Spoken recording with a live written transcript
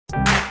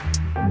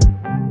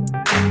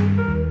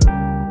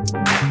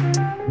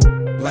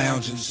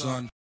lounging,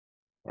 son.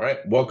 All right,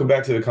 welcome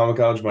back to the Comic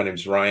Lounge. My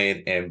name's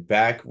Ryan, and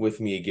back with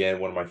me again,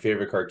 one of my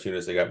favorite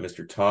cartoonists. I got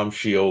Mr. Tom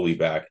Scioli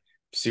back.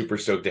 Super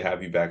stoked to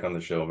have you back on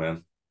the show,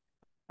 man.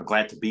 I'm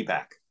glad to be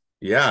back.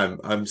 Yeah,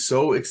 I'm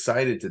so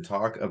excited to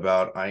talk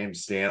about I Am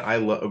Stan. I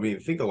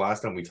think the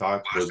last time we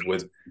talked was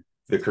with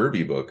the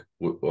Kirby book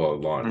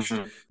launched.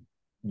 Mhm.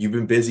 You've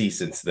been busy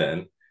since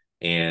then,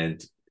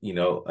 and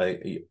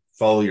I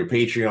follow your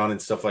Patreon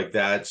and stuff like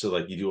that. So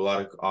like you do a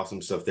lot of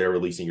awesome stuff there,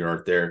 releasing your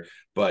art there,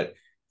 but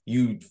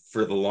you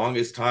for the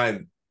longest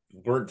time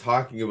weren't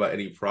talking about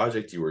any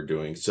project you were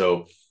doing.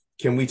 So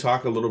can we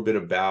talk a little bit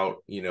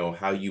about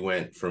how you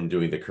went from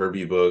doing the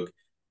Kirby book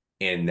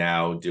and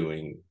now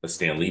doing a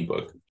Stan Lee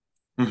book?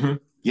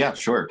 Yeah,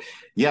 sure.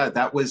 Yeah,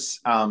 that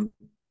was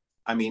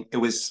it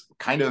was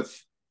kind of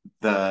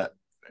the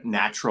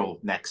natural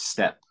next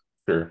step.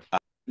 Sure.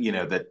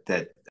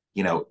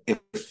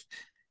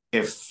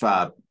 If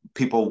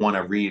people want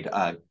to read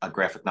a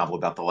graphic novel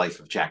about the life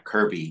of Jack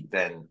Kirby,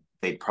 then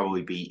they'd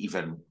probably be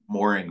even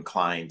more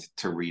inclined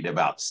to read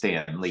about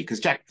Stan Lee,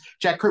 because Jack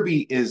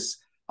Kirby is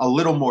a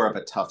little more of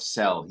a tough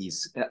sell.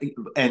 He's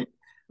and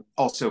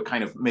also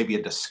kind of maybe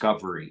a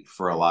discovery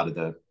for a lot of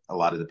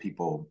the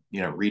people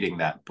reading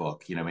that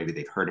book. Maybe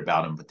they've heard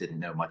about him but didn't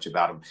know much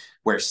about him.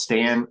 Where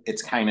Stan,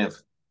 it's kind of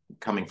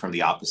coming from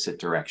the opposite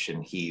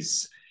direction.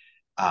 He's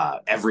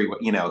everyone,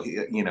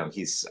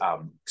 he's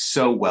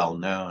so well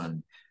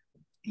known.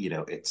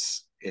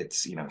 It's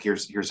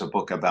here's a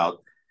book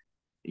about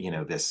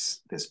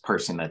this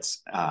person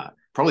that's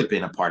probably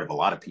been a part of a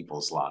lot of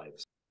people's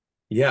lives.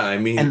 Yeah, I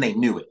mean, and they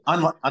knew it.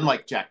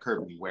 Unlike Jack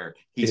Kirby, where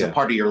he's a yeah,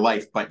 part of your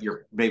life, but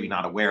you're maybe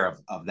not aware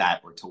of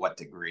that, or to what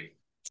degree.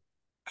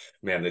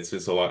 man, it's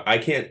just a lot. I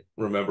can't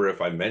remember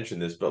if I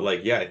mentioned this, but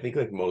like, yeah, I think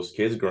like most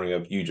kids growing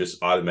up, you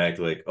just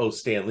automatically like, oh,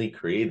 Stan Lee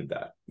created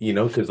that,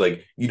 because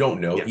like you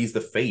don't know Yeah. he's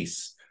the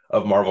face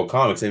of Marvel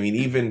Comics. I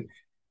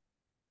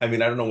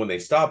mean, I don't know when they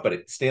stopped,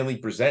 but Stan Lee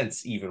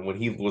Presents, even when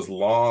he was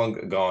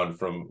long gone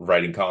from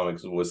writing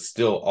comics, was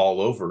still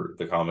all over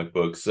the comic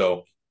book.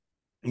 So,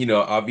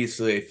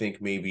 obviously, I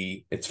think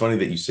maybe it's funny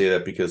that you say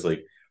that, because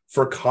like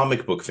for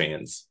comic book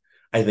fans,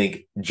 I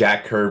think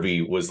Jack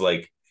Kirby was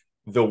like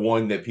the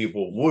one that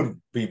people would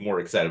be more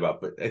excited about.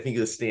 But I think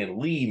the Stan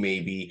Lee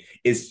maybe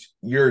is,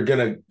 you're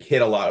gonna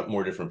hit a lot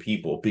more different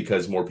people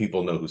because more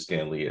people know who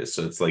Stan Lee is.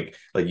 So it's like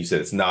you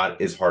said, it's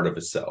not as hard of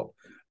a sell.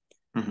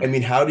 I Mhm.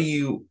 mean, how do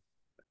you,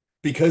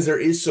 because there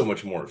is so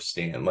much more of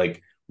Stan,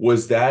 like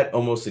was that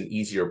almost an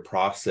easier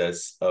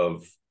process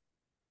of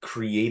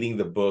creating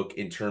the book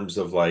in terms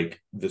of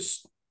like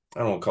this,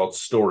 I don't want to call it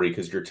story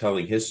because you're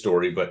telling his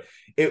story, but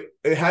it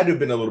had to have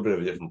been a little bit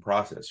of a different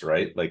process,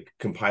 right? Like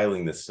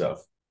compiling this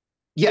stuff.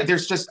 Yeah,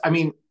 there's just,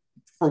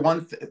 for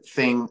one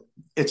thing,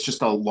 it's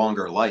just a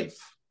longer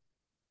life.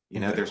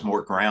 Okay. There's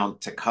more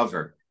ground to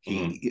cover.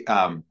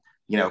 Mhm.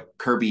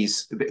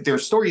 Kirby's, their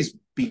stories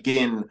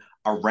begin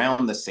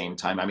around the same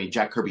time.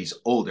 Jack Kirby's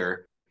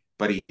older,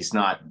 but he's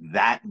not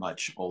that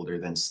much older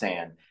than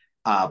Stan.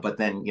 But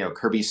then,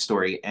 Kirby's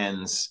story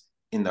ends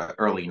in the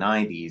early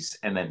 90s,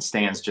 and then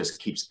Stan's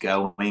just keeps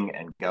going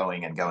and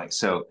going and going.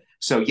 So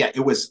yeah,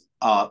 it was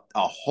a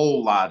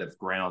whole lot of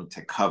ground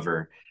to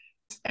cover.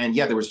 And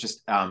yeah, there was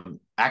just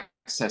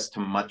access to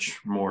much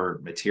more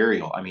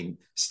material.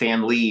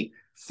 Stan Lee,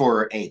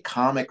 for a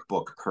comic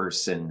book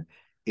person,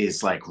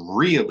 is like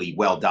really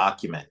well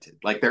documented.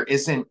 Like there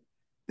isn't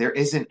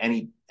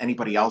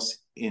anybody else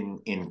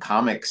in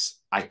comics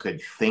I could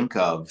think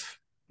of,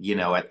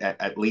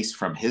 at least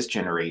from his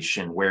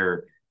generation,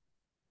 where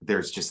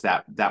there's just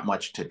that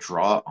much to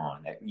draw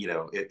on.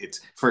 It's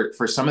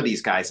for some of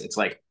these guys, it's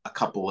like a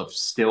couple of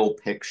still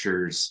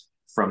pictures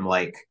from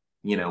like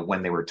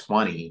when they were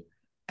 20,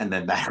 and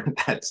then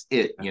that's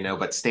it.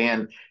 But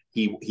Stan,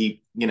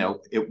 he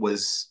it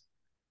was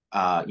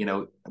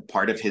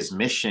part of his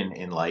mission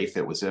in life.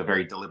 It was a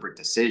very deliberate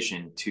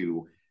decision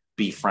to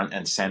be front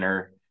and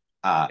center,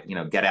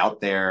 get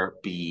out there,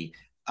 be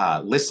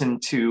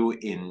listened to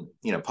in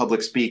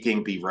public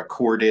speaking, be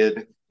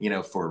recorded,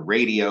 for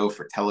radio,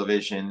 for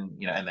television,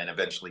 and then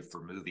eventually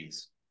for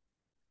movies.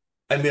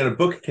 I mean, a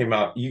book came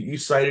out. You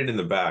cited in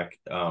the back.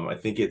 I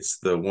think it's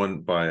the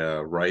one by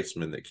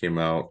Reisman that came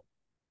out.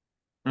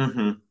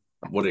 Mm-hmm.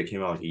 What, it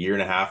came out like a year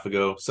and a half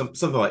ago,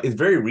 something like, it's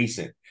very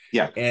recent.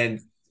 Yeah. And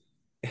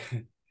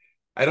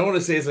I don't want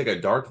to say it's like a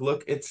dark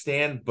look at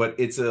Stan, but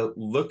it's a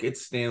look at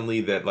Stan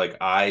Lee that like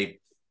I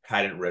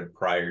hadn't read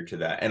prior to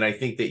that. And I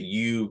think that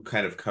you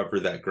kind of cover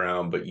that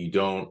ground, but you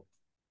don't,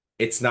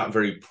 it's not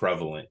very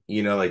prevalent,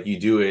 like you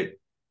do it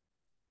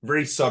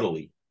very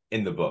subtly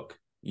in the book,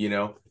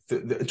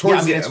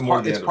 towards the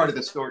more the it's end of part it. of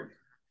the story.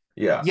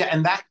 Yeah. Yeah,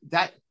 and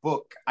that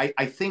book,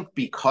 I think,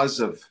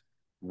 because of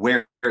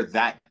where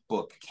that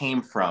book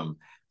came from,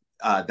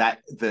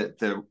 that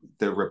the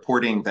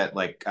reporting that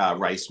like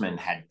Reisman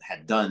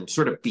had done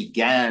sort of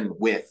began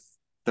with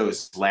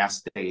those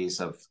last days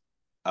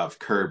of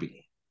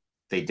Kirby.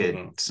 They did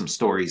Mhm. some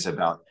stories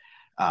about,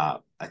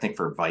 I think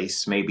for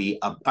Vice, maybe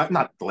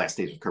not the last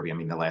days of Kirby.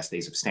 The last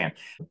days of Stan.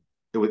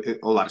 There was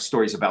a lot of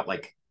stories about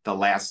like the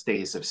last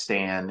days of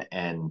Stan,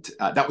 and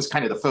that was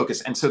kind of the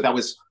focus. And so that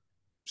was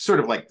sort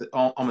of like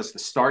almost the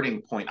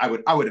starting point.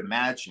 I would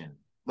imagine,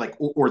 like,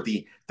 or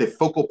the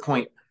focal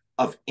point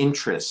of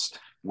interest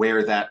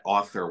where that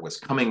author was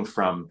coming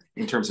from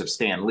in terms of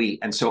Stan Lee.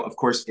 And so, of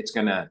course, it's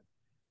going to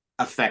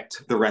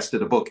affect the rest of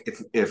the book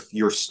if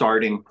your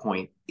starting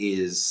point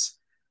is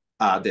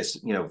this,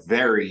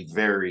 very,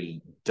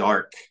 very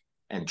dark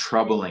and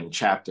troubling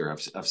chapter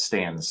of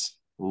Stan's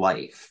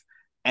life.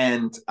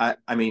 And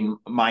I mean,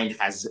 mine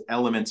has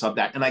elements of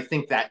that, and I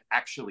think that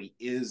actually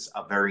is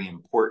a very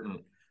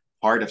important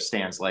part of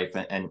Stan's life,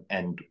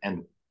 and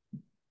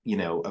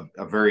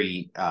a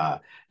very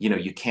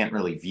you can't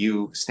really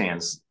view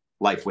Stan's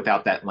life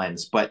without that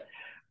lens. But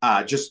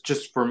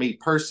just for me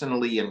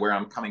personally, and where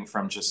I'm coming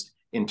from, just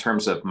in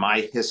terms of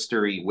my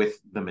history with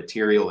the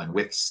material and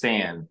with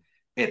Stan,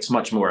 it's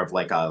much more of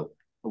like a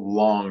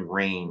long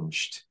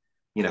ranged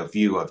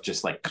view of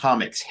just like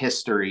comics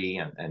history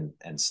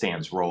and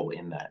Stan's role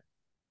in that.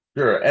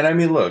 Sure. And I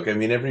mean, look, I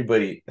mean,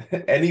 anybody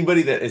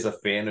that is a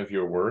fan of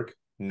your work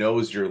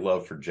knows your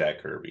love for Jack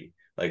Kirby.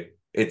 Like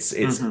it's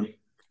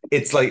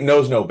like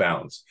knows no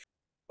bounds.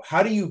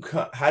 How do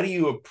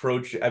you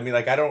approach? I mean,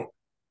 like,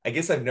 I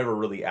guess I've never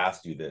really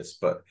asked you this,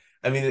 but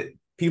I mean,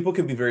 people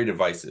can be very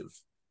divisive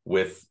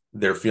with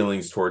their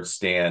feelings towards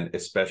Stan,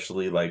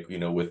 especially like,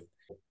 with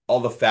all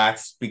the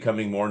facts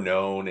becoming more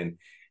known. And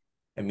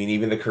I mean,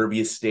 even the Kirby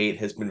estate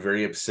has been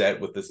very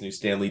upset with this new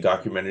Stan Lee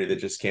documentary that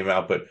just came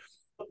out. But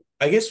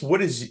I guess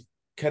what is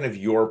kind of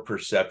your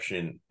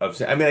perception of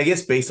Stan? I mean, I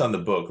guess based on the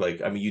book,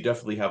 like, I mean, you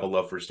definitely have a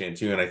love for Stan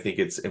too. And I think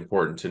it's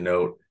important to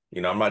note,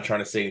 I'm not trying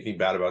to say anything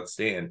bad about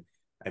Stan.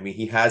 I mean,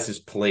 he has his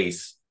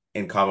place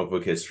in comic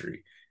book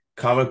history.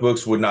 Comic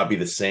books would not be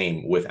the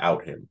same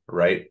without him,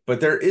 right?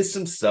 But there is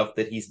some stuff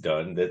that he's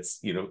done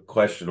that's,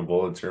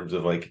 questionable in terms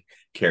of like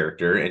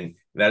character, and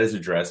that is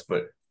addressed.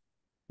 But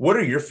what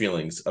are your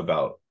feelings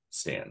about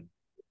Stan?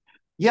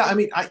 Yeah, I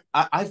mean,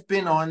 I've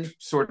been on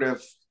sort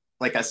of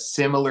like a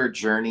similar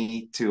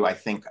journey to, I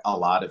think, a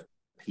lot of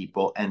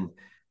people, and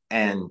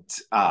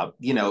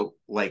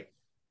like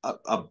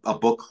a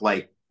book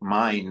like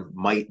mine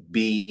might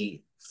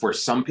be for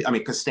some people. I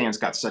mean, because Stan's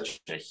got such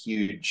a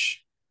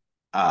huge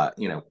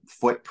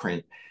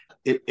footprint.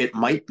 It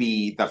might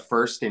be the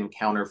first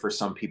encounter for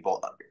some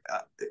people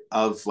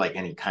of like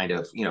any kind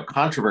of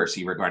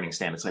controversy regarding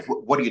Stan. It's like,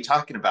 what are you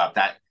talking about?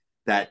 That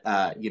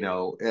a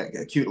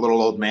cute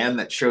little old man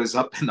that shows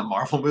up in the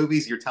Marvel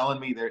movies. You're telling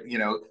me there,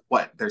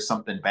 what, there's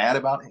something bad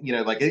about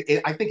it? Like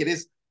I think it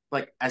is,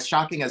 like, as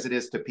shocking as it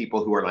is to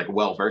people who are like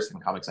well versed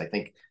in comics. I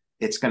think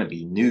it's going to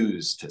be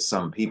news to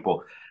some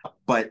people.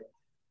 But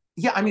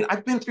yeah, I mean,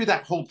 I've been through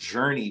that whole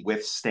journey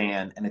with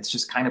Stan, and it's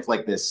just kind of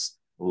like this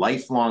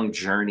lifelong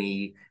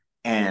journey.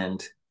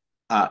 And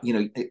I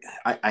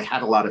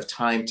had a lot of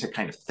time to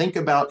kind of think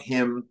about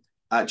him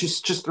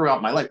just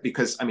throughout my life,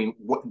 because I mean,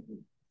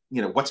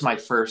 what's my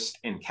first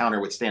encounter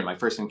with Stan? My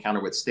first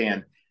encounter with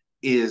Stan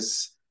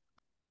is,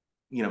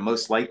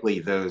 most likely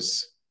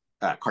those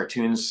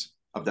cartoons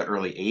of the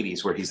early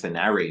 80s where he's the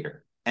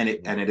narrator. And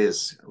it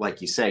is,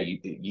 like you say,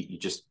 you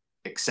just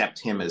accept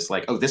him as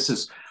like, oh, this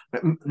is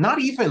not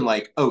even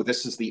like, oh,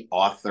 this is the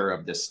author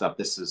of this stuff.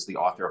 This is the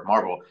author of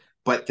Marvel.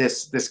 But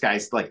this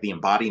guy's like the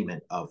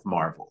embodiment of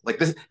Marvel. Like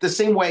this, the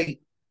same way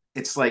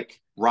it's like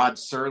Rod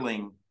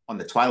Serling on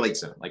the Twilight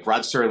Zone. Like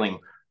Rod Serling,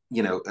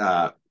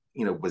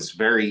 was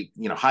very,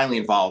 highly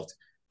involved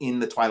in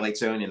the Twilight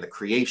Zone, in the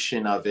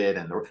creation of it,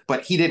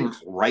 but he didn't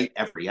write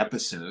every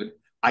episode.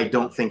 I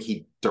don't think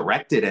he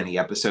directed any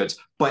episodes,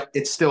 but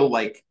it's still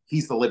like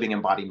he's the living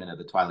embodiment of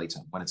the Twilight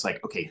Zone. When it's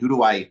like, okay, who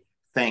do I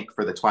thank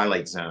for the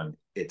Twilight Zone?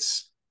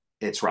 It's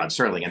Rod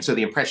Serling. And so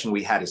the impression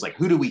we had is like,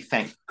 who do we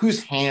thank?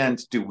 Whose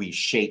hand do we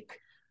shake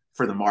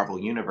for the Marvel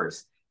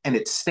universe? And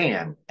it's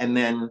Stan. And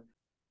then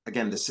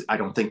again, I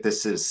don't think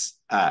this is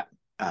that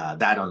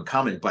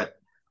uncommon, but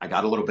I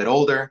got a little bit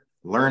older,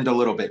 learned a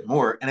little bit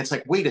more, and it's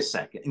like, wait a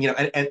second,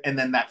 and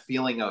then that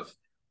feeling of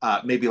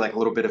maybe like a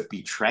little bit of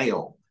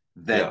betrayal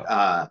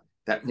that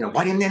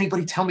why didn't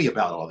anybody tell me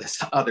about all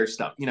this other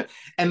stuff,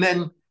 and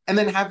then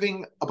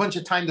having a bunch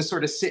of time to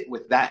sort of sit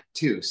with that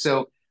too.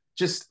 So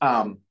just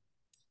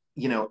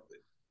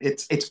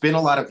it's been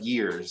a lot of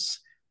years,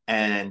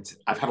 and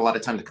I've had a lot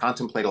of time to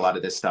contemplate a lot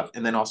of this stuff,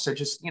 and then also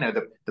just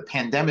the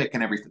pandemic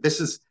and everything. This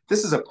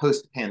is a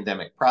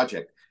post-pandemic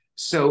project,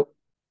 so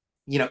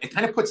it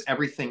kind of puts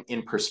everything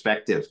in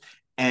perspective,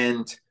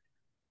 and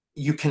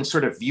you can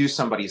sort of view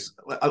somebody's,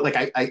 like,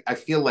 I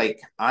feel like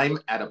I'm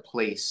at a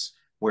place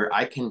where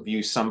I can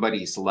view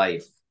somebody's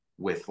life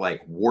with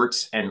like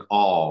warts and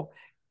all,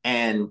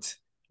 and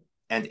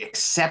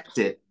accept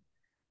it,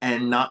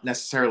 and not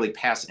necessarily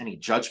pass any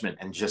judgment,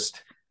 and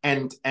just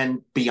and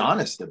be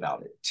honest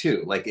about it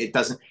too. Like it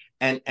doesn't,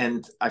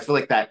 and I feel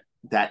like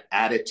that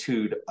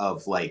attitude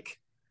of like,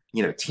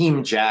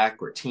 Team Jack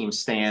or Team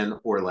Stan,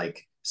 or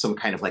like some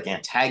kind of like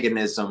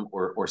antagonism,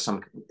 or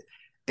some,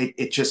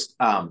 it just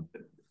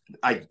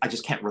I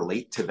just can't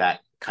relate to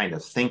that kind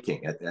of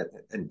thinking,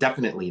 and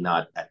definitely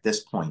not at this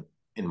point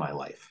in my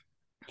life.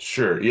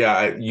 Sure.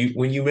 Yeah. You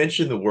when you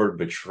mentioned the word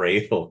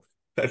betrayal,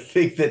 I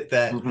think that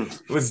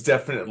Mhm. was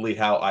definitely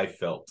how I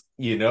felt,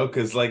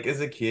 because like as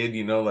a kid,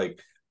 like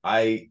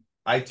I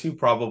I too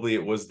probably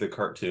it was the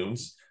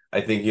cartoons. I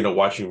think,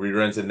 watching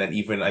reruns and then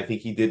even I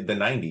think he did the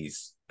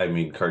 90s. I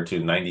mean,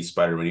 cartoon 90s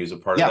Spider-Man. He was a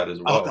part of Yeah, that as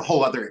a well.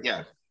 whole other,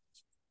 yeah.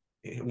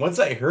 Once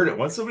I heard it,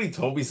 once somebody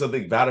told me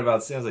something bad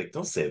about Sam, I was like,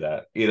 don't say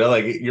that,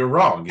 like you're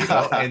wrong,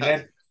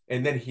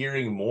 and then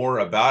hearing more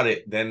about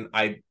it, then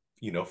I,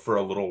 for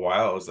a little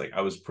while, I was like,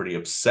 I was pretty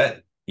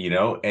upset,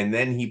 and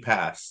then he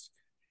passed.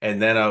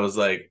 And then I was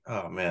like,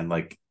 oh man,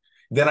 like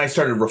then I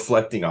started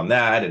reflecting on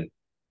that. And,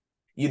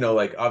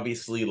 like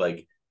obviously,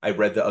 like I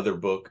read the other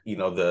book,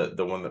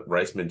 the one that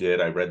Reisman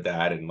did. I read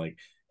that, and like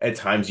at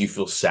times you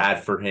feel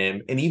sad for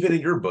him. And even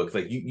in your book,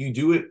 like you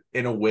do it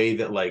in a way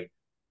that like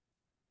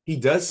he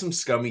does some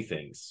scummy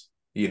things,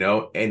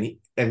 and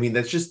I mean,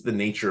 that's just the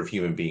nature of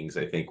human beings.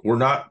 I think we're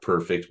not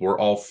perfect, we're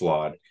all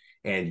flawed.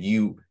 And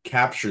you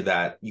capture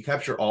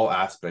all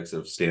aspects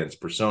of Stan's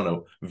persona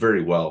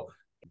very well.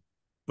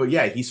 But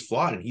yeah, he's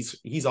flawed, and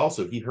he's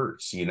also he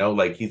hurts,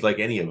 like he's like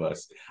any of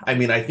us. I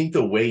mean, I think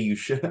the way you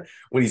should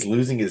when he's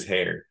losing his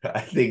hair,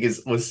 I think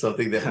is was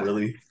something that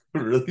really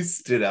really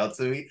stood out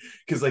to me,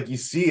 because like you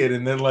see it,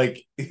 and then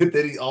like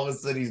then he all of a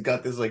sudden he's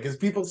got this like, because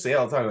people say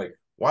all the time like,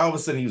 why all of a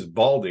sudden he was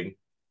balding.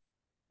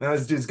 Now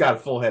this dude's got a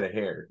full head of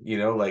hair,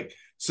 like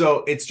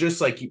so it's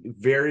just like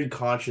very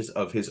conscious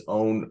of his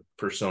own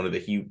persona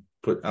that he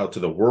put out to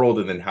the world,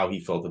 and then how he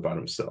felt about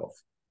himself.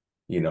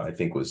 I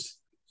think was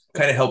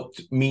kind of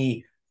helped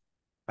me.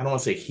 I don't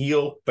want to say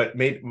heal, but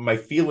made my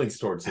feelings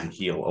towards him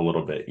heal a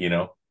little bit.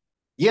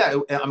 Yeah,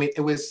 I mean,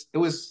 it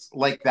was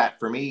like that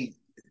for me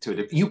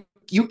too.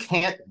 You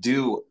can't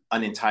do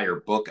an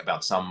entire book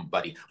about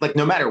somebody, like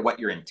no matter what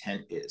your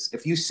intent is.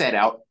 If you set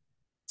out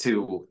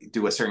to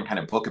do a certain kind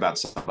of book about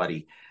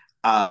somebody,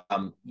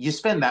 you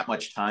spend that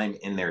much time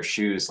in their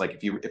shoes. Like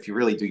if you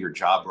really do your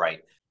job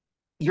right,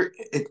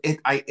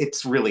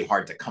 it's really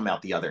hard to come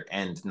out the other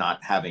end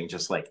not having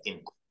just like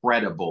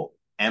incredible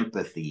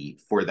empathy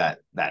for that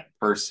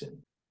person.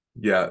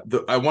 Yeah,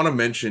 I want to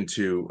mention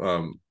too,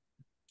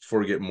 before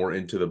we get more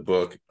into the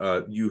book,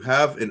 you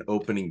have an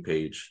opening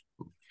page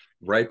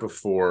right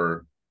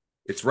before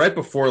it's right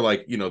before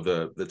like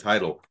the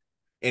title,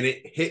 and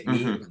it hit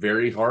me Mm-hmm.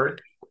 very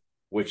hard,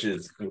 which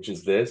is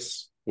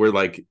this, where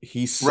like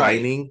he's Right.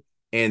 signing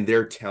and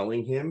they're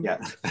telling him. Yeah.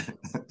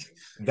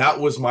 That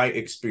was my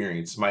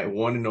experience. My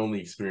one and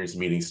only experience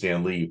meeting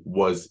Stan Lee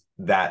was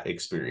that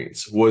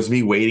experience. Was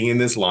me waiting in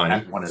this line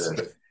At one of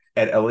those.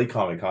 at LA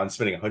Comic Con,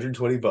 spending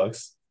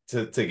 $120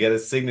 to get a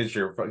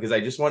signature, because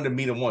I just wanted to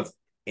meet him once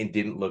and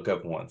didn't look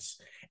up once.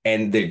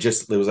 And there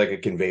was like a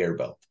conveyor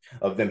belt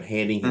of them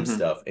handing him Mm-hmm.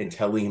 stuff and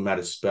telling him how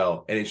to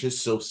spell. And it's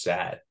just so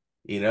sad,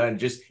 and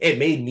just it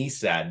made me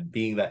sad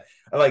being that,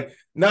 like,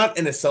 not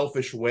in a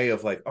selfish way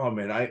of like, oh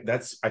man,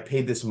 I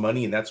paid this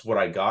money and that's what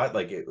I got.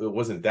 Like it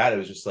wasn't that. It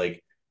was just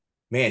like,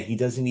 man, he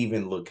doesn't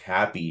even look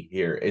happy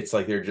here. It's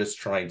like they're just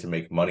trying to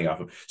make money off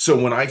him.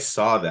 So when I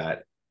saw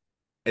that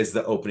as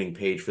the opening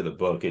page for the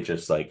book, it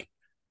just like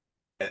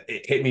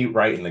it hit me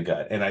right in the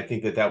gut. And I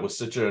think that was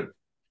such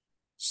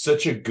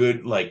a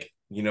good, like,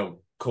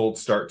 cold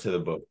start to the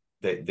book,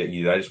 I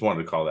just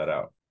wanted to call that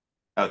out.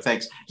 Oh,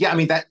 thanks. Yeah, I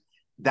mean that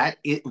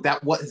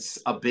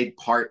was a big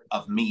part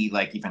of me,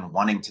 like even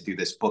wanting to do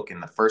this book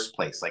in the first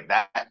place. Like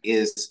that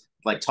is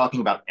like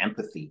talking about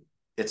empathy.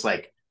 It's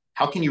like,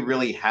 how can you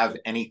really have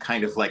any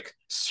kind of like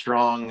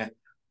strong,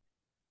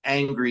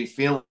 angry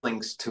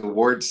feelings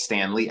towards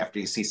Stanley after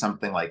you see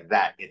something like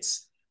that?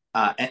 It's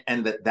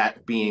and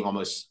that being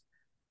almost,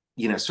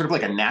 sort of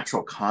like a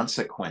natural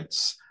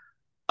consequence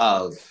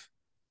of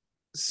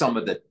some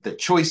of the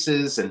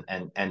choices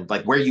and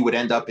like where you would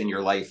end up in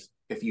your life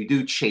if you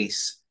do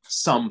chase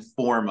some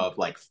form of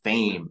like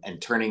fame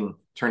and turning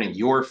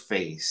your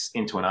face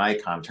into an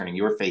icon, turning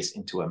your face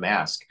into a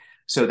mask.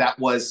 So that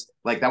was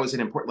an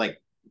important,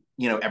 like,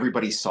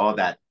 everybody saw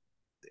that,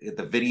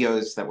 the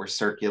videos that were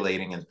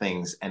circulating and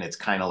things, and it's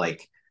kind of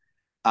like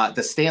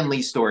the Stan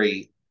Lee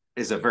story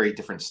is a very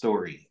different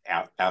story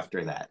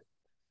after that.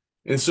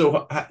 And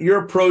so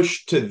your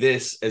approach to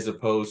this, as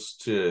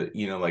opposed to,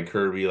 like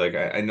Kirby, like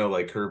I know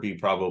like Kirby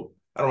probably,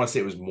 I don't want to say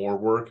it was more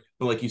work,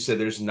 but like you said,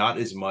 there's not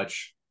as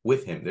much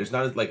with him. There's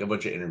not like a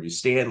bunch of interviews.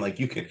 Stan, like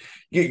you can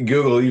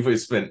Google, you've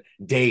spent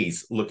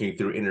days looking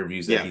through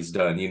interviews that Yeah. he's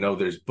done.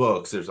 There's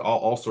books, there's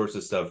all sorts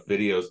of stuff,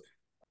 videos.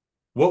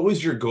 What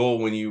was your goal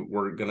when you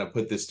were gonna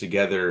put this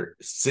together,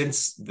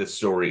 since the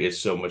story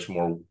is so much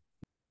more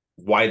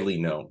widely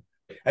known?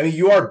 I mean,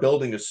 you are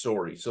building a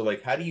story, so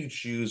like, how do you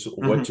choose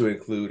what Mm-hmm. to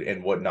include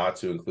and what not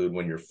to include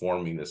when you're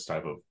forming this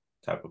type of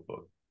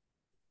book?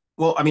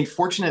 Well, I mean,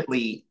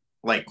 fortunately,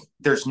 like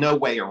there's no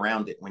way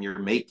around it when you're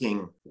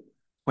making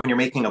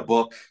a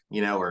book,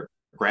 or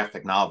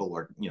graphic novel,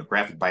 or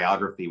graphic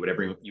biography,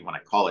 whatever you want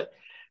to call it.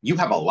 You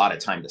have a lot of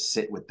time to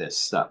sit with this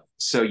stuff,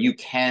 so you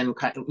can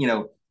kind of,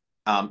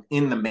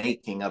 in the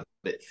making of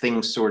it,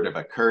 things sort of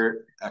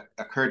occur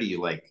to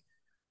you, like,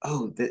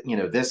 oh,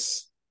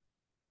 this,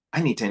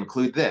 I need to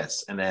include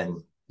this, and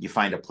then you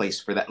find a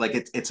place for that. Like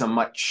it's a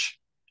much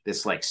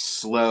this like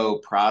slow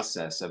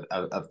process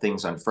of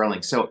things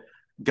unfurling. So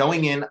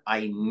going in,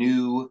 I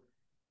knew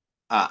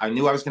I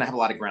was going to have a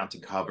lot of ground to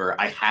cover.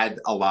 I had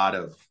a lot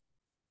of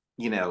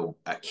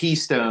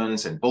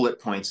keystones and bullet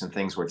points and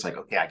things where it's like,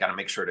 okay, I got to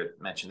make sure to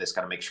mention this,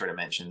 got to make sure to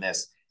mention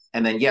this.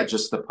 And then, yeah,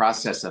 just the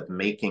process of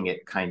making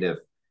it kind of,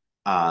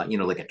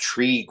 like a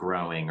tree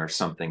growing or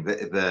something.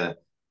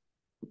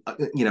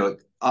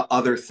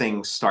 Other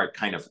things start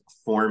kind of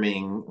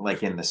forming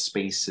like in the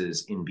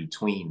spaces in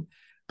between.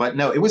 But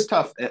no, it was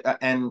tough.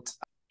 And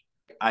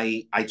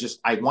I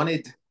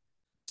wanted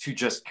to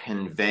just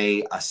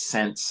convey a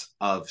sense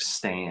of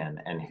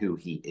Stan and who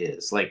he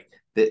is. Like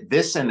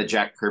this and the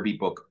Jack Kirby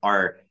book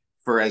are,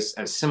 for as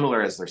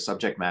similar as their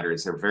subject matter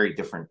is, they're very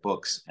different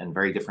books and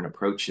very different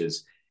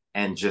approaches.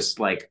 And just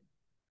like,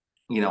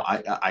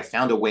 I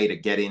found a way to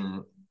get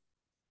in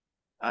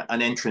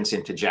an entrance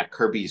into Jack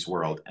Kirby's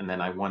world, and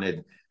then I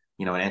wanted,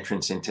 an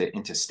entrance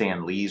into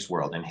Stan Lee's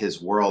world, and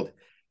his world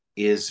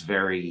is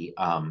very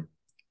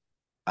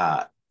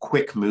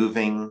quick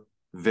moving,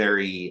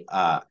 very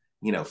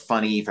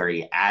funny,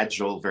 very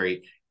agile,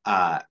 very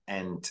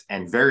and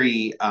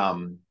very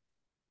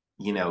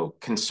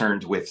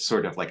concerned with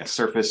sort of like a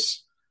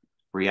surface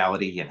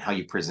reality and how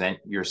you present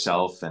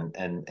yourself, and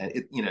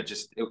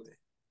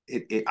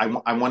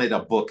I wanted a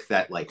book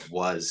that like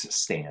was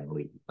Stan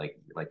Lee, like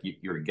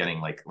you're getting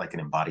like an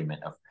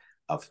embodiment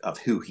of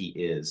who he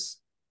is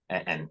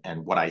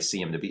and what I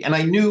see him to be. And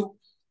I knew,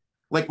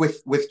 like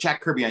with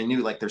Jack Kirby, I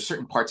knew like there's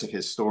certain parts of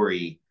his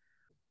story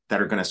that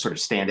are going to sort of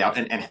stand out,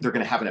 and they're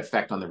going to have an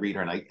effect on the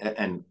reader.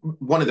 And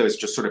one of those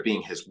just sort of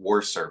being his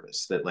war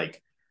service, that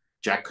like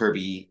Jack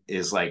Kirby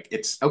is like,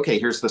 it's okay,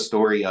 here's the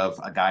story of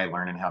a guy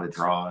learning how to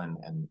draw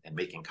and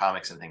making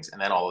comics and things.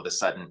 And then all of a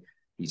sudden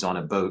he's on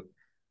a boat,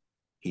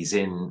 he's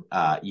in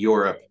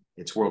Europe,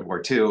 it's World War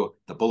II,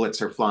 the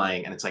bullets are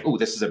flying, and it's like, oh,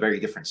 this is a very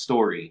different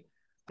story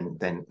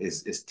than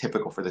is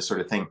typical for this sort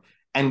of thing.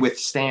 And with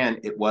Stan,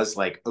 it was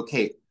like,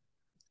 okay,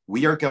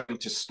 we are going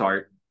to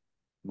start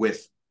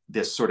with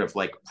this sort of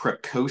like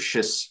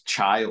precocious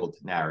child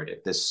narrative,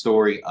 this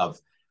story of,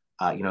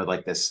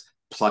 like this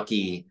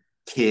plucky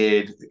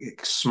kid,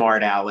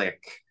 smart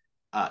aleck,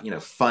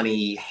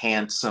 funny,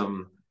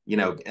 handsome,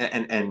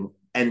 and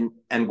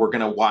we're going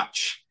to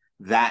watch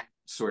that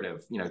sort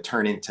of,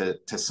 turn into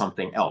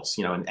something else,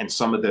 and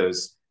some of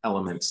those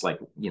elements like,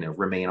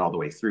 remain all the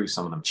way through.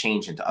 Some of them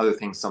change into other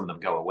things, some of them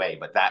go away,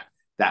 but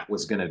that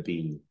was going to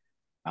be,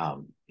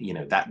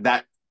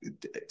 that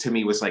to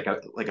me was like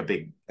a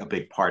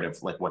big part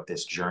of like what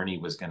this journey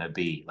was going to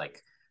be.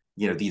 Like,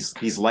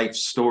 these life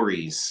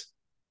stories,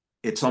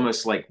 it's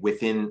almost like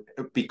within,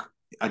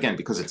 again,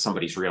 because it's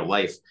somebody's real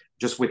life,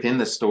 just within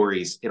the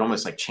stories, it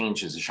almost like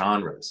changes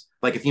genres.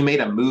 Like if you made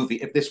a movie,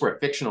 if this were a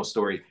fictional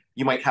story,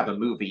 you might have a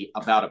movie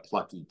about a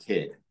plucky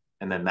kid,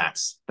 and then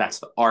that's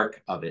the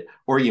arc of it.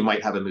 Or you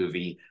might have a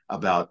movie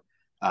about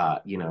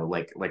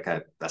like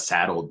a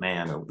sad old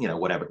man, or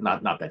whatever.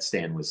 Not that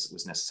Stan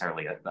was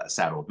necessarily a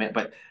sad old man,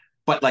 but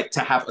like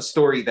to have a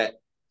story that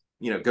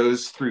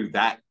goes through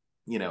that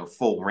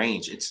full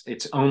range.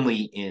 It's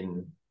only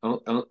in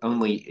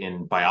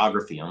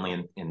biography,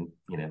 only in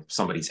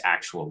somebody's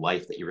actual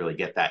life, that you really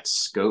get that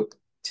scope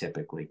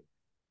typically.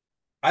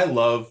 I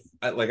love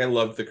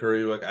the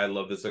Curry book. I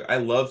love this. I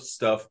love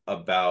stuff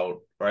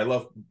about, or I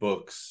love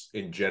books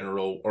in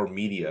general, or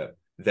media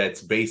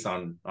that's based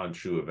on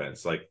true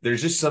events. Like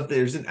there's just something,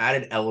 there's an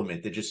added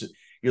element that just,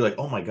 you're like,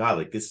 oh my God,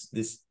 like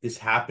this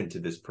happened to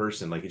this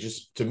person. Like it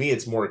just, to me,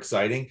 it's more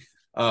exciting.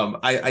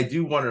 I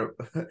do want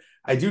to,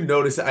 I do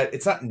notice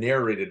it's not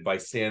narrated by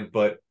Stan,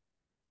 but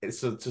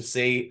so to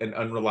say an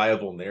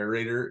unreliable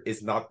narrator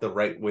is not the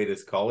right way to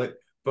call it.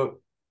 But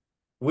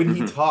when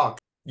he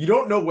talks, you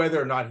don't know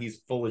whether or not he's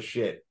full of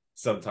shit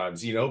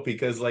sometimes,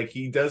 because like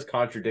he does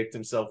contradict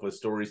himself with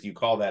stories. You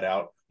call that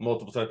out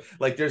multiple times.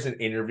 Like there's an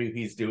interview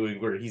he's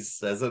doing where he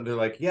says something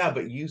like, yeah,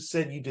 but you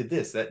said you did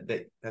this,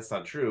 that's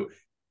not true.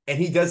 And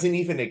he doesn't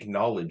even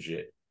acknowledge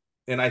it.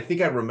 And I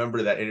think I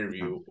remember that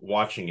interview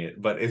watching it,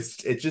 but it's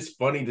just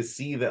funny to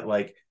see that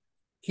like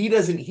he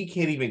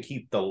can't even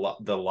keep the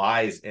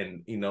lies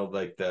and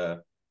like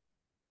the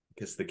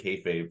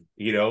kayfabe,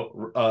 he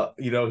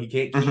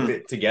can't keep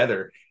it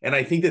together. And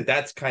I think that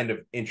that's kind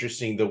of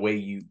interesting, the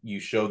way you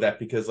show that,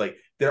 because like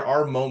there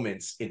are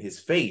moments in his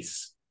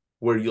face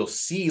where you'll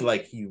see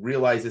like he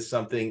realizes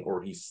something,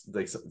 or he's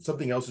like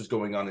something else is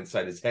going on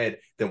inside his head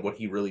than what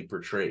he really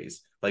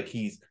portrays. Like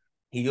he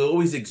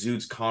always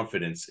exudes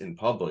confidence in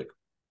public,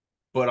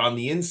 but on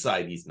the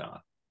inside he's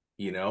not,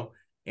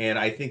 and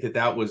I think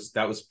that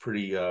was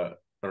pretty or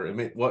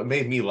what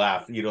made me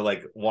laugh,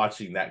 like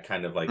watching that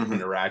kind of like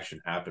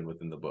interaction happen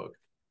within the book.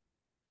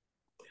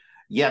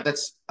 Yeah,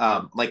 that's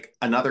like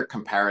another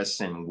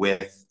comparison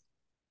with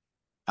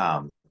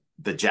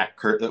the Jack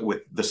Kirby,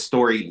 with the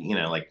story,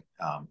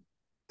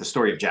 the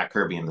story of Jack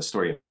Kirby and the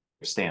story of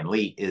Stan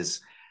Lee is,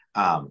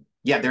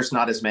 there's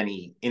not as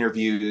many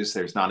interviews,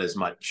 there's not as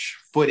much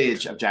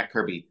footage of Jack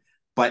Kirby,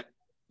 but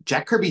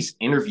Jack Kirby's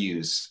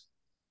interviews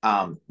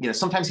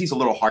Sometimes he's a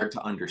little hard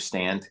to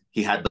understand.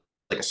 He had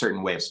like a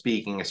certain way of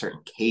speaking, a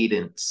certain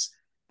cadence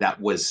that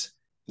was,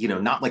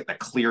 not like the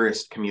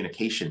clearest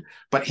communication,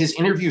 but his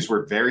interviews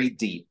were very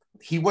deep.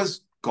 He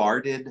was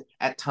guarded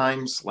at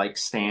times like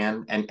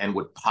Stan, and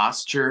would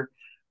posture,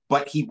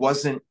 but he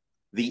wasn't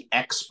the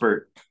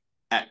expert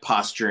at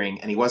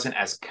posturing, and he wasn't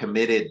as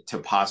committed to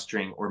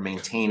posturing or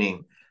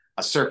maintaining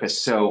a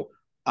surface. So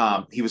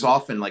he was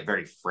often like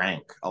very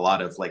frank. A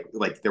lot of like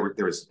there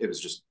was it was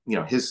just,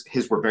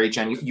 his were very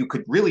genuine. You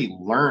could really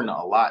learn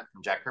a lot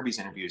from Jack Kirby's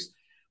interviews,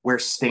 where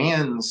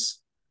Stan's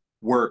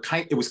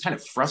it was kind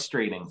of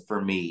frustrating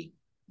for me,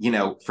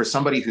 for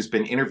somebody who's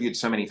been interviewed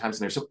so many times,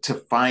 and there's to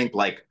find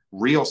like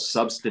real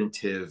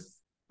substantive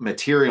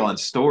material and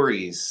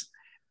stories,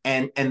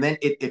 and then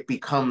it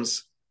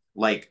becomes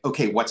like,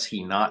 okay, what's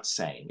he not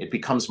saying? It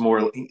becomes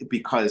more,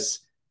 because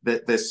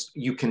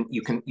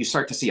you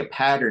start to see a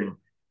pattern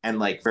and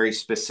like very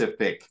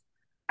specific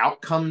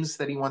outcomes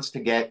that he wants to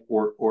get,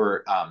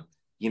 or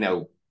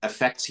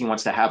effects he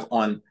wants to have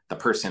on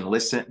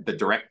the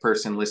direct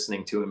person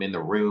listening to him in the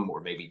room,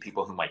 or maybe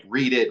people who might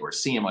read it or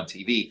see him on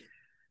TV.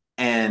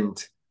 And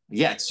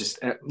yeah, it's just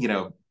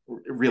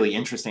really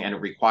interesting, and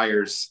it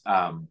requires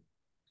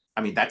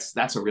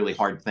that's a really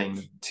hard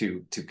thing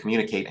to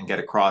communicate and get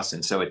across,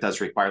 and so it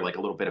does require like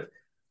a little bit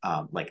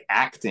of like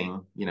acting,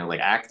 like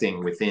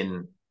acting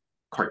within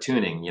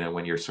cartooning,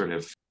 when you're sort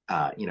of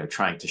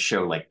trying to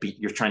show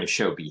you're trying to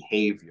show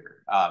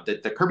behavior.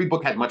 The Kirby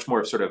book had much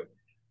more of sort of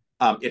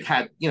it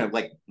had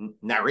like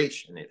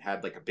narration. It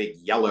had like a big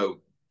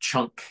yellow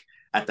chunk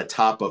at the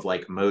top of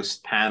like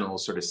most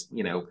panels, sort of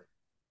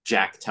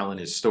Jack telling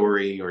his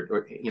story,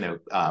 or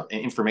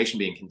information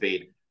being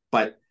conveyed.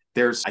 But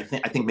there's I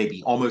think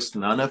maybe almost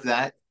none of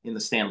that in the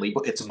Stan Lee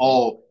book. It's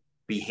all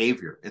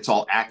behavior. It's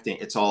all acting.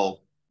 It's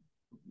all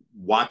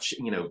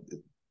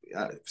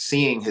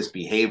seeing his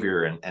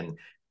behavior, and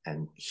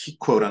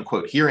quote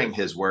unquote hearing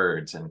his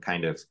words, and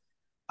kind of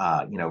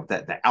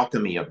the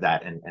alchemy of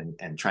that,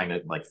 and trying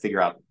to like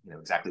figure out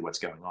exactly what's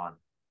going on.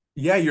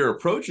 Yeah, your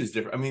approach is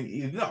different. I mean,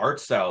 even the art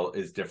style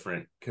is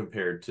different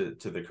compared to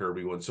the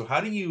Kirby one. So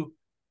how do you?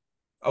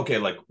 Okay,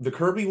 like the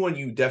Kirby one,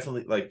 you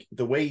definitely like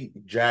the way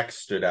Jack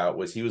stood out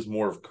was he was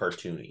more of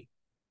cartoony,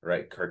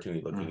 right?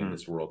 Cartoony looking in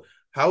this world.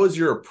 How was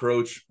your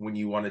approach when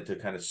you wanted to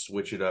kind of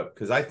switch it up?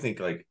 Because I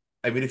think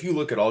if you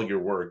look at all your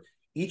work,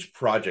 each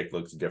project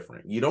looks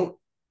different. You don't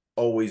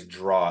always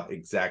draw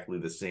exactly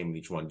the same in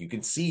each one. You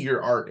can see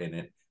your art in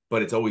it,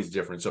 but it's always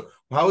different. So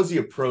how is the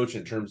approach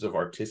in terms of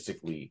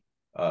artistically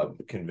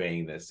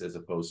conveying this as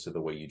opposed to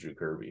the way you drew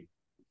Kirby?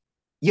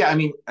 Yeah, I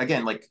mean,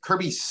 again, like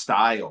Kirby's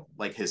style,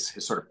 like his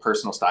sort of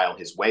personal style,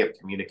 his way of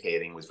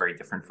communicating was very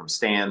different from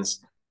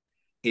Stan's.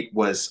 It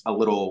was a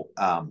little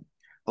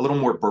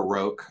more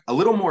Baroque, a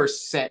little more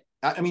set.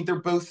 I mean, they're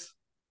both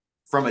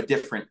from a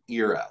different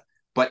era,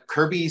 but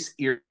Kirby's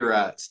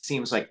era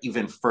seems like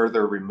even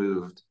further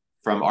removed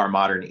from our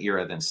modern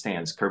era than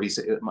Stan's. Kirby's,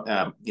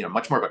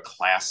 much more of a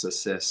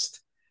classicist,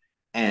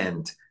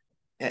 and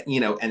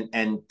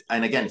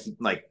and again,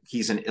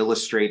 he's an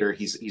illustrator,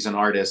 he's an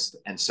artist,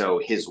 and so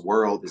his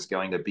world is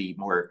going to be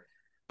more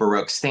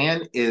Baroque.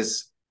 Stan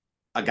is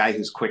a guy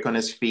who's quick on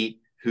his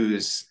feet,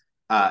 who's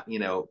an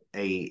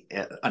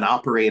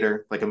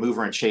operator, like a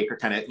mover and shaker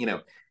kind of,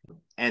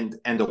 and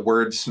a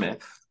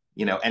wordsmith,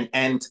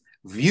 and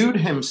viewed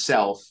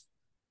himself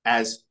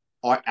as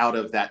out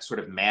of that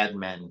sort of Mad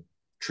Men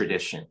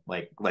tradition.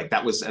 Like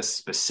that was a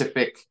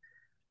specific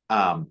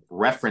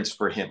reference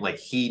for him. Like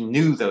he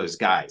knew those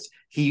guys.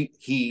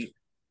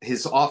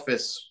 His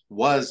office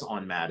was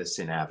on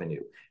Madison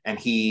Avenue, and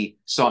he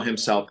saw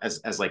himself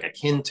as like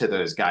akin to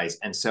those guys.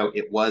 And so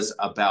it was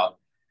about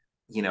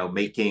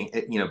making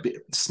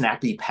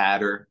snappy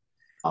patter,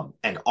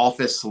 and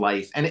office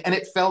life, and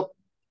it felt,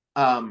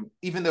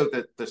 even though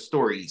the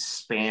story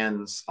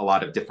spans a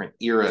lot of different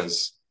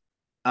eras,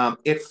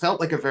 it felt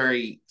like a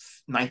very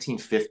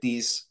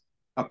 1950s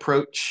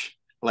approach,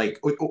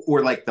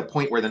 or like the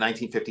point where the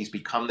 1950s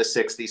become the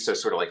 60s, so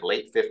sort of like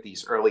late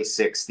 50s, early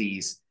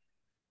 60s.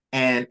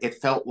 And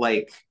it felt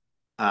like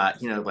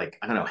like,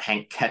 I don't know,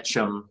 Hank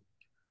Ketchum,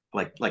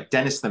 like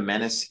Dennis the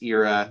Menace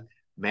era,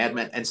 Mad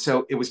Men. And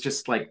so it was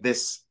just like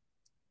this,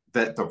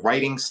 the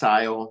writing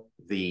style,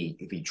 the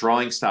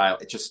drawing style,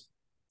 it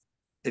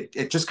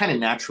just kind of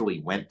naturally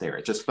went there.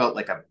 It just felt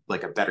like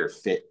a better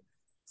fit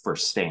for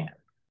Stan.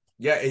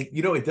 Yeah,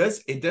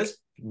 it does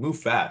move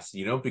fast,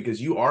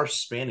 because you are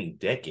spanning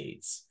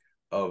decades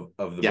of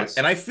the book. Yes.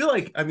 And I feel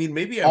like,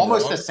 maybe I'm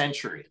Almost wrong. a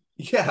century.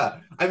 Yeah,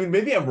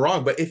 maybe I'm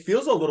wrong, but it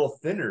feels a little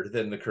thinner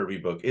than the Kirby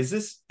book. Is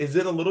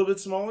it a little bit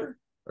smaller,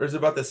 or is it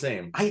about the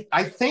same?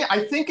 I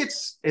think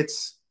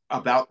it's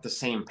about the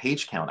same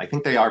page count. I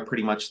think they are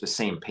pretty much the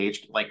same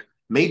page, like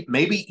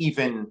maybe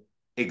even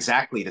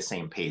exactly the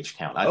same page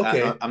count.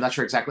 Okay. I'm not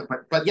sure exactly,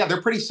 but yeah,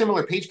 they're pretty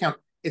similar page count.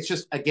 It's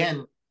just,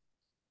 again,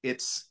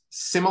 it's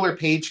similar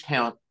page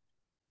count,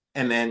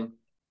 and then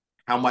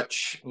how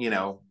much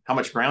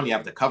ground you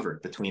have to cover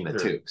between the Sure.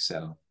 two.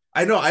 So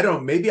I know, I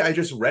don't. Maybe I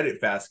just read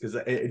it fast because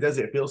it does.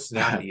 It feels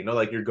snappy, you know,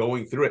 like you're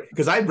going through it.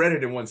 Because I read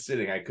it in one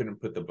sitting. I couldn't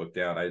put the book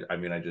down. I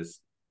mean,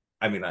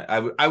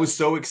 I was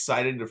so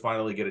excited to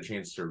finally get a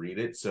chance to read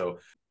it. So,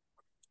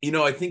 you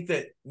know, I think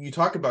that you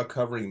talk about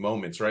covering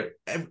moments, right?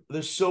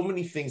 There's so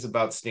many things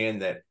about Stan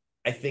that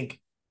I think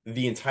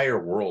the entire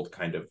world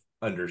kind of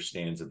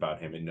understands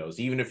about him and knows.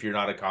 Even if you're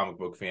not a comic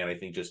book fan, I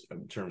think just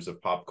in terms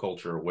of pop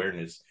culture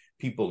awareness,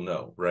 people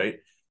know, right?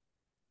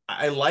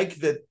 I like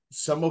that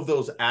some of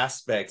those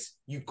aspects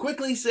you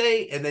quickly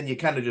say, and then you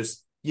kind of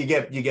just you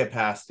get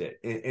past it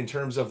in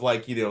terms of,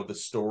 like, you know, the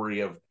story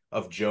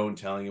of Joan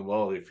telling him,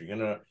 well, if you're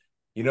gonna,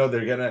 you know,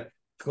 they're gonna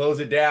close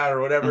it down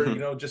or whatever, you Mhm.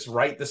 know, just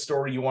write the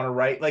story you want to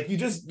write. Like, you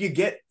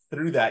get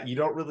through that. You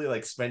don't really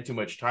like spend too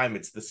much time.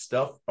 It's the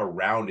stuff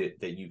around it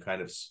that you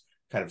kind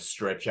of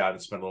stretch out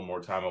and spend a little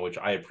more time on, which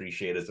I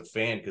appreciate as a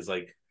fan, because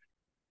like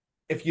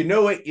if you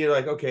know it, you're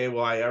like, okay,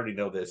 well, I already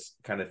know this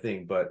kind of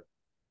thing. But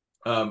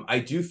I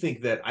do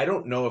think that, I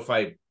don't know if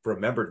I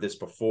remembered this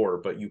before,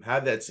 but you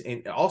had that.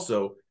 And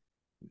also,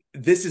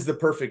 this is the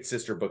perfect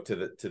sister book to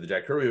the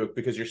Jack Kirby book,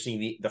 because you're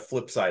seeing the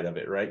flip side of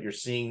it, right? You're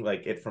seeing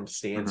like it from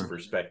Stan's Mhm.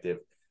 perspective.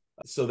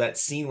 So that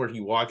scene where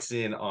he walks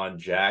in on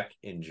Jack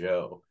and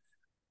Joe,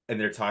 and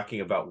they're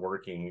talking about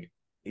working,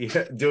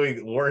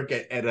 doing work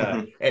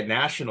Mhm. at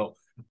National.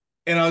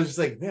 And I was just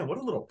like, man, what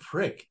a little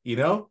prick, you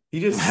know? He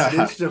just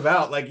snitched him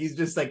out, like he's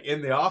just like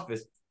in the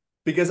office.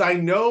 Because I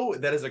know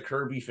that as a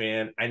Kirby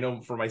fan, I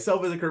know for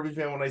myself as a Kirby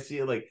fan, when I see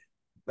it, like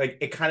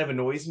it kind of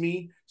annoys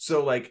me.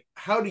 So like,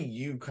 how do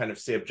you kind of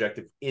stay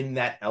objective in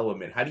that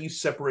element? How do you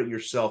separate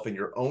yourself and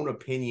your own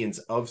opinions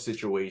of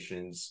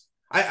situations?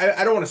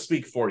 I don't want to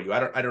speak for you.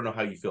 I don't know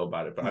how you feel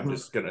about it, but I'm Mhm.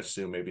 just gonna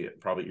assume maybe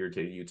it probably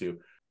irritated you too.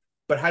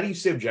 But how do you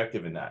stay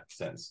objective in that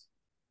sense?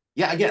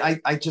 Yeah,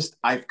 again,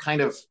 I've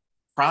kind of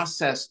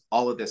processed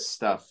all of this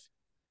stuff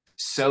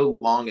so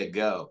long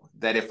ago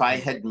that if I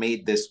Mm-hmm. had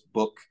made this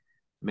book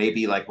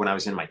maybe like when I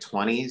was in my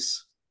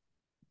 20s,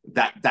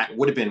 that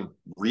would have been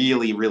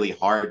really, really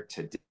hard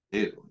to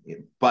do.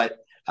 But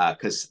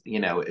because you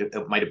know,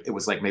 it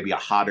was like maybe a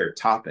hotter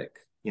topic,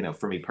 you know,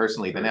 for me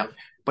personally than Sure. now.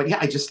 But yeah,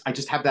 I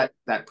just have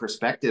that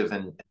perspective,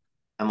 and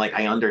like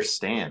I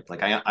understand.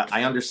 Like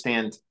I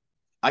understand.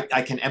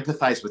 I can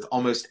empathize with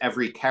almost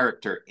every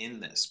character in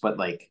this, but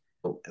like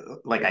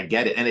I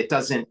get it, and it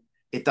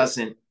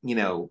doesn't, you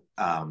know,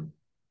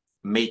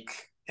 make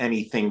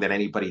anything that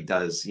anybody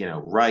does, you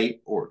know,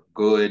 right or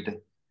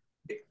good.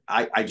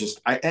 I just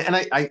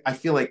I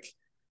feel like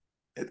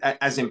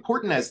as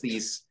important as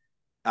these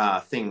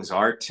things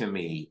are to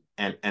me,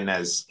 and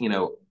as, you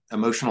know,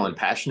 emotional and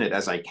passionate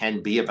as I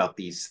can be about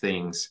these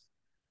things,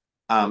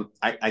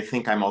 I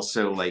think I'm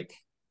also like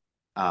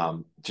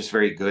just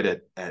very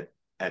good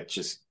at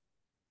just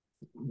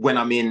when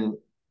I'm in,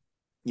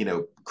 you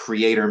know,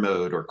 creator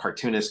mode or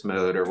cartoonist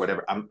mode or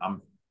whatever.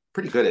 I'm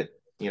pretty good at,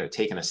 you know,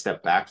 taking a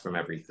step back from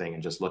everything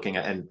and just looking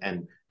at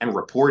and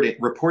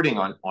reporting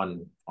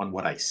on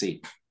what I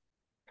see.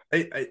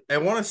 I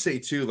want to say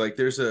too, like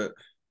there's a,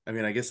 I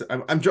mean, I guess I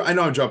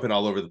know I'm jumping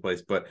all over the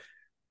place, but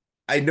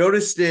I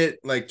noticed it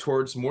like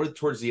towards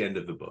the end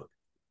of the book,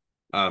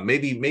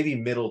 maybe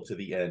middle to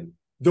the end.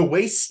 The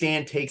way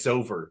Stan takes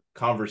over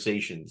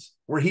conversations,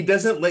 where he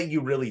doesn't let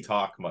you really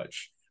talk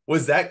much.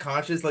 Was that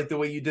conscious? Like the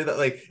way you did that,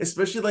 like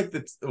especially like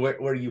the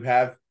where you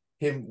have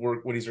him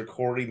work when he's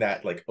recording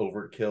that like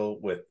overkill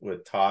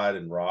with Todd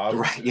and Rob,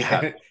 Right?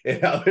 Yeah.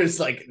 and how there's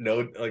like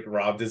no, like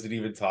Rob doesn't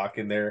even talk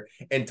in there,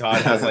 and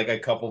Todd has like a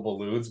couple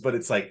balloons, but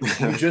it's like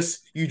you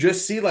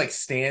just see like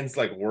Stan's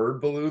like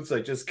word balloons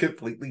like just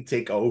completely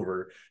take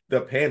over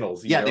the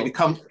panels, you Yeah, know.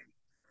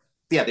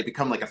 they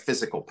become like a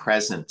physical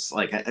presence,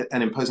 like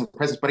an imposing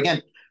presence. But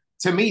again,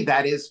 to me,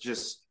 that's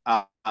just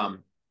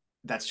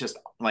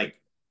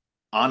like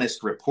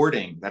honest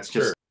reporting. That's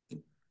Sure. just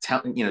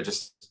you know,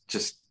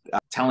 just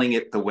telling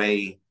it the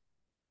way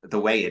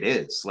it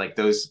is. Like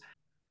those,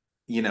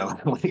 you know,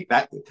 like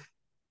that.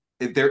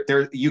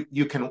 There,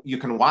 you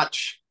can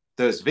watch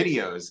those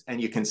videos and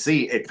you can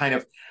see it kind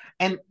of,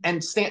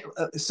 and Stan.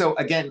 So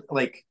again,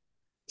 like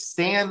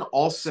Stan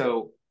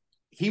also,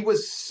 he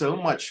was so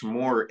much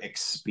more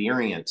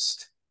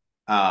experienced.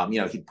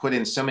 You know, he put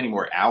in so many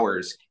more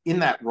hours in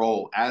that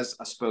role as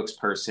a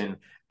spokesperson,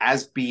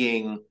 as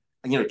being,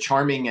 you know,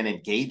 charming and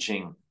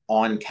engaging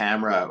on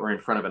camera or in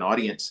front of an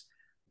audience.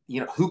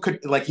 You know, who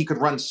could, like, he could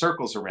run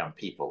circles around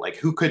people. Like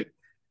who could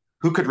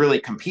really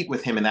compete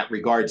with him in that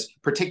regards,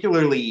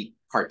 particularly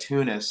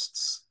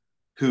cartoonists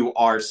who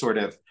are sort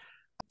of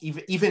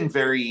even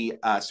very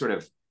sort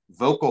of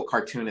vocal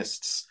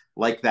cartoonists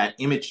like that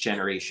image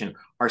generation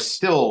are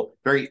still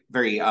very,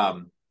 very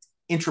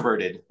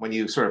introverted when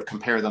you sort of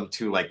compare them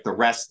to like the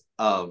rest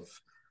of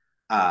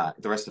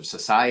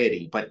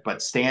society.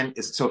 But Stan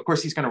is, so of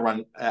course he's going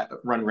to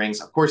run rings.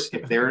 Of course,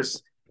 if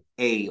there's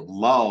a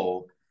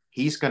lull,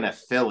 he's going to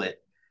fill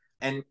it.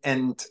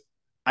 And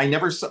I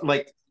never saw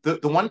like the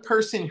one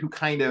person who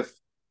kind of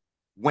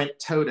went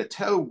toe to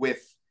toe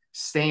with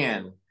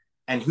Stan,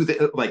 and who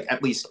like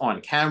at least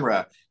on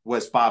camera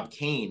was Bob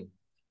Kane,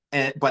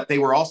 and but they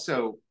were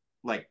also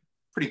like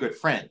pretty good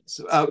friends.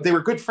 They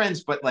were good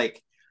friends, but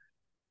like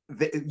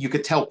you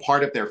could tell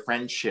part of their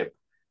friendship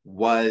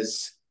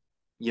was,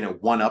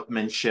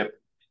 one-upmanship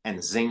and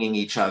zinging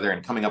each other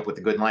and coming up with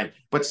a good line.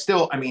 But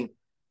still, I mean,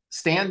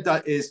 Stan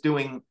is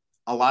doing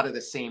a lot of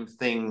the same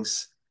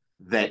things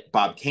that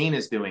Bob Kane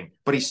is doing,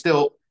 but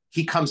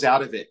he comes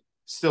out of it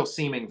still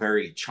seeming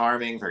very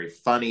charming, very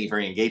funny,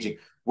 very engaging.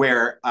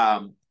 Where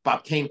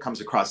Bob Kane comes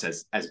across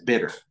as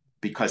bitter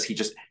because he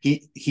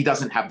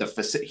doesn't have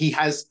he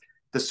has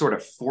the sort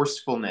of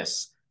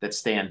forcefulness that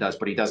Stan does,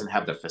 but he doesn't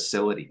have the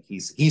facility.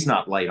 He's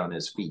not light on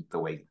his feet the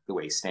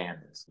way Stan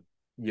is.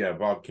 Yeah,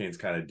 Bob Kane's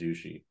kind of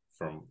douchey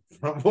from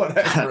what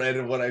I've read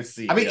and what I've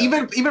seen. I mean,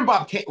 even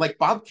Bob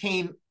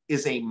Kane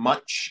is a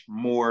much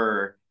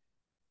more,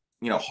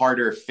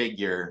 harder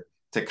figure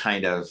to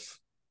kind of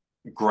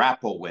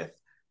grapple with.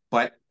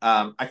 But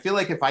I feel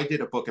like if I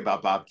did a book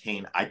about Bob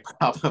Kane, I'd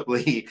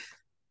probably,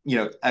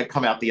 I'd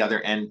come out the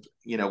other end,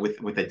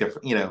 with a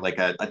different, like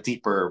a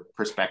deeper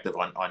perspective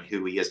on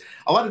who he is.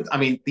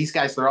 These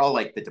guys, they're all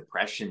like the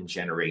Depression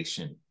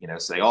generation,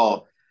 so they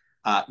all,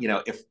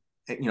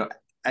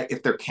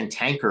 if they're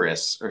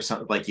cantankerous or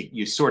something, like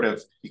you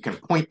can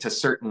point to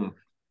certain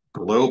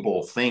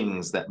global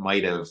things that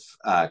might have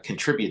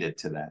contributed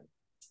to that.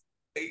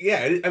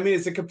 Yeah, I mean,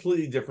 it's a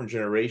completely different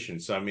generation.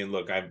 So I mean,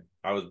 look,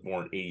 I was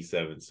born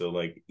 87, so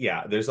like,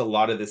 yeah, there's a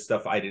lot of this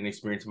stuff I didn't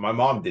experience. My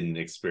mom didn't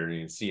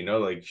experience,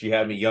 like she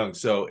had me young.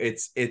 So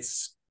it's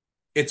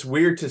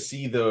weird to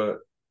see the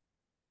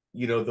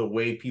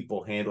way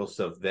people handle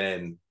stuff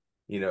then,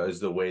 is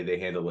the way they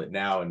handle it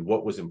now. And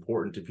what was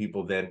important to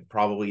people then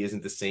probably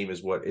isn't the same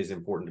as what is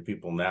important to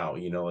people now,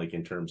 like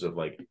in terms of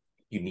like,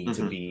 you need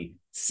to be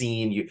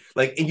seen.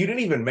 And you didn't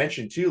even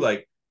mention too,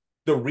 like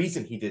the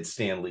reason he did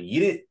Stan Lee. You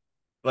didn't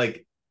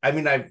like, I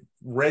mean, I've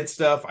read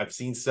stuff, I've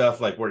seen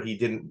stuff like where he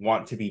didn't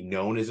want to be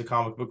known as a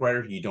comic book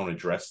writer. You don't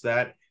address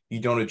that. You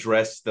don't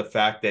address the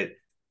fact that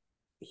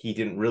he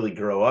didn't really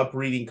grow up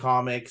reading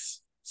comics.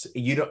 So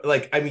you don't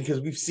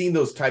because we've seen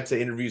those types of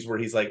interviews where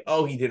he's like,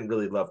 oh, he didn't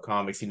really love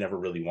comics. He never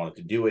really wanted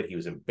to do it. He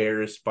was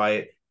embarrassed by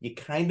it. You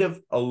kind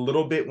of a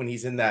little bit when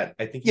he's in that,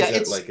 I think he's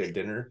at like a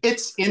dinner.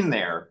 It's in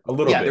there. A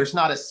little bit. There's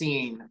not a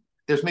scene.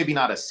 There's maybe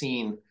not a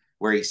scene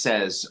where he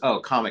says, oh,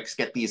 comics,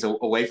 get these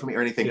away from me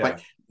or anything. Yeah.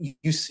 But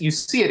you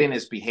see it in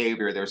his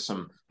behavior. There's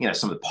some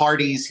of the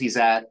parties he's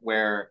at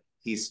where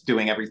he's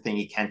doing everything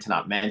he can to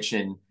not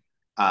mention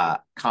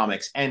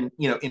comics. And,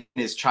 in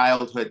his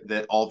childhood,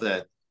 that all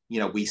the,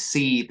 we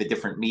see the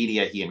different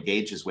media he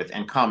engages with,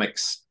 and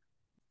comics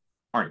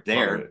aren't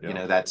there.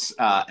 That's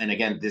and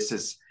again, this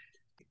is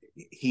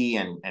he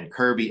and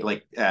Kirby,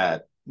 like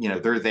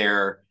they're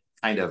there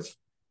kind of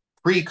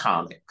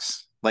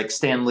pre-comics. Like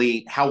Stan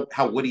Lee, how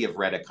would he have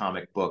read a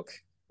comic book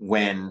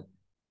when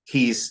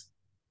he's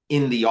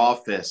in the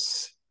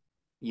office,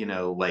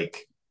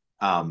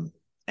 and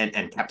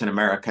Captain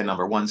America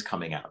 #1's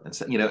coming out, and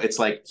so, it's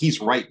like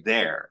he's right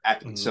there.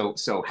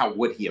 So how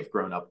would he have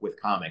grown up with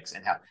comics,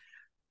 and how?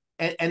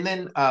 And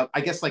then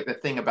I guess like the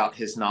thing about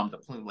his nom de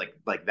plume,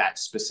 like that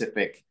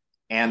specific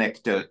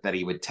anecdote that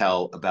he would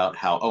tell about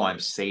how, oh, I'm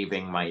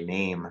saving my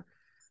name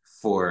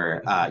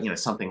for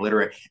something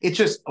literary. It's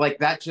just like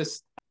that.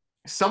 Just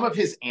some of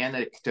his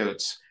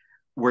anecdotes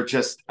were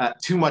just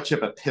too much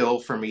of a pill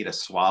for me to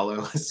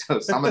swallow. So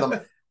some of them,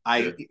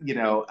 and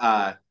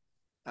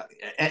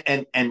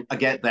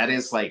again, that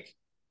is like,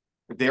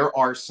 there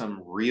are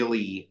some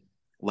really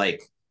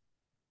like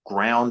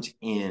ground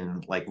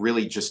in, like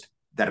really just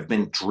that have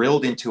been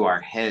drilled into our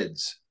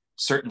heads,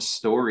 certain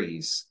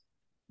stories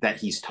that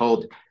he's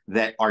told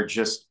that are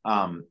just,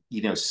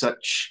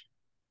 such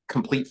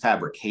complete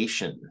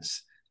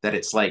fabrications that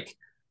it's like,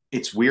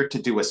 it's weird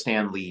to do a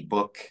Stan Lee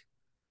book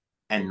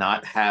and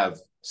not have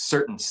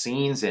certain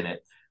scenes in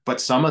it, but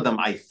some of them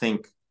I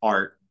think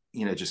are,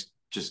 just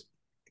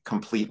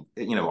complete,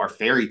 are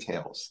fairy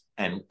tales,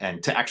 and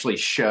to actually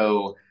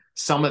show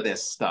some of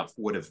this stuff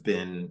would have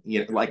been,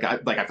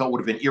 I felt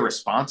would have been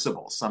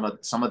irresponsible. Some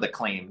of the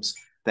claims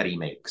that he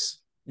makes.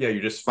 Yeah,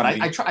 you're just. But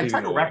I try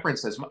to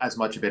reference as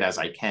much of it as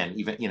I can,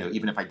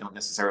 even if I don't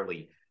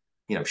necessarily,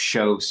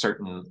 show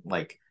certain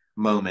like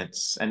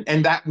moments.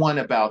 And that one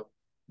about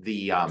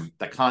the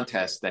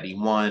contest that he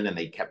won, and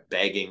they kept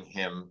begging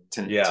him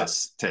to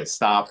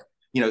stop.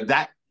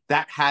 That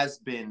has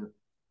been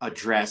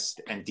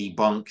addressed and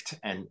debunked,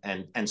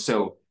 and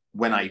so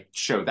when I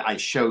showed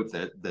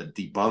the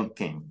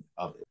debunking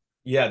of it.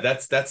 Yeah,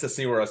 that's the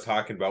scene where I was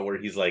talking about,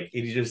 where he's like,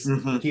 he just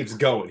keeps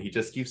going, he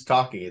just keeps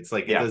talking. It's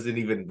like it doesn't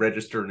even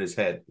register in his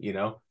head.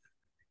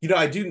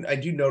 I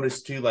do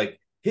notice too, like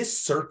his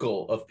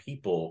circle of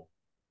people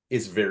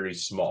is very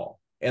small,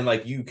 and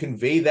like you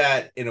convey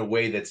that in a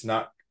way that's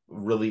not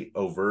really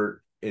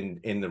overt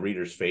in the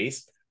reader's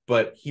face,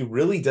 but he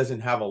really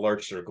doesn't have a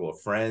large circle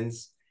of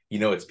friends.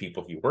 It's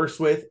people he works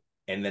with,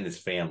 and then his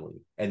family,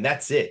 and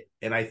that's it.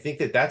 And I think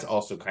that that's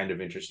also kind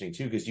of interesting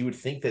too, because you would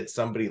think that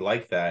somebody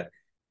like that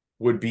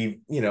would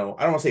be, I don't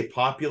want to say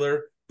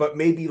popular, but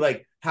maybe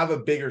like have a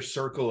bigger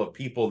circle of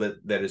people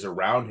that is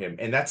around him.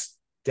 And that's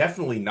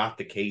definitely not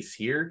the case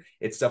here.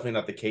 It's definitely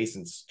not the case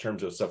in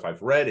terms of stuff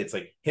I've read. It's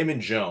like him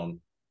and Joan,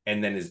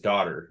 and then his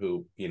daughter,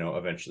 who,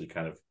 eventually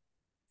kind of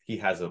he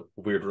has a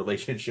weird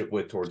relationship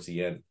with towards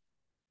the end.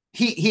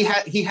 He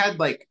had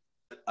like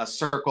a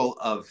circle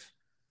of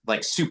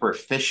like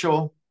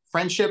superficial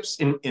friendships,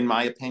 in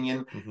my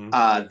opinion, Mm-hmm.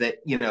 that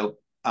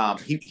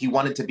he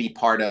wanted to be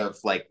part of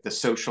like the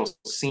social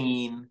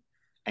scene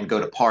and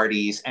go to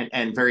parties,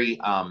 and very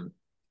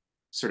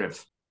sort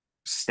of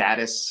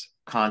status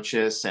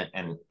conscious,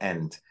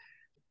 and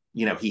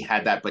he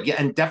had that. But yeah,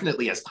 and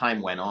definitely as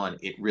time went on,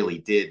 it really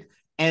did.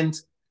 And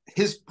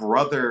his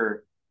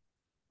brother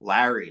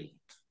Larry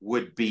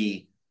would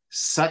be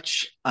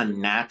such a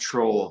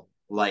natural,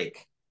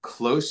 like,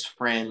 close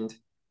friend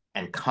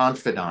and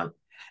confidant.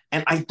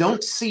 And I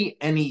don't see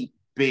any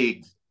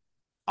big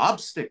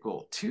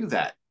obstacle to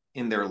that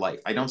in their life.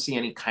 I don't see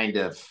any kind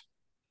of,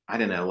 I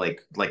don't know,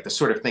 like the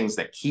sort of things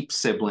that keep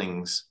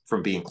siblings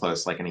from being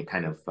close, like any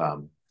kind of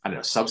I don't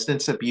know,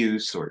 substance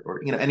abuse,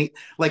 or any,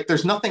 like,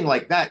 there's nothing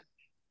like that.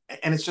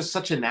 And it's just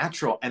such a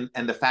natural, and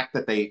the fact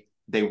that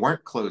they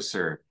weren't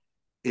closer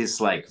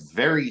is like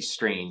very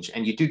strange.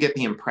 And you do get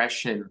the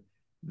impression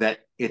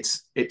that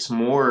it's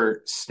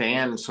more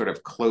Stan sort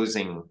of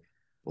closing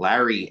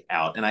Larry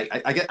out. And I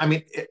get, I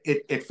mean,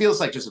 it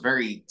feels like just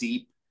very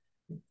deep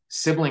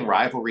sibling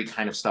rivalry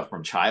kind of stuff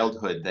from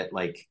childhood that,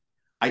 like,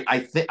 I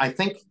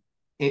think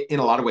in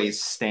a lot of ways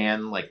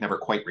Stan like never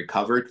quite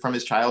recovered from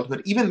his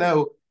childhood, even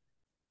though,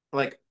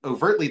 like,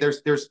 overtly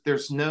there's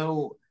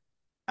no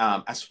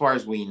as far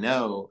as we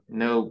know,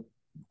 no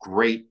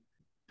great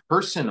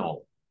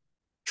personal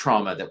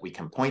trauma that we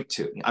can point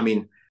to. I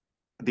mean,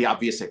 the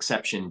obvious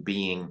exception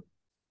being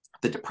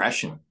the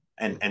depression,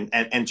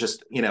 and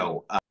just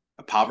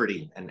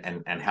poverty,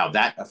 and how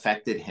that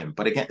affected him.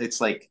 But again,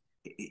 it's like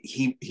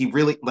he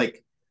really,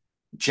 like,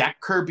 Jack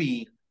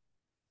Kirby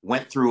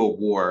went through a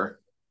war.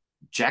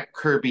 Jack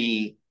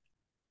Kirby,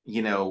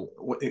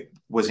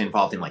 was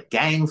involved in like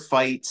gang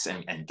fights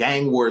and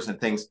gang wars and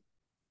things.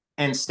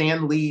 And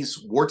Stan Lee's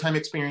wartime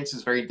experience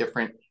is very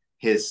different.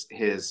 His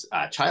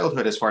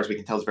childhood, as far as we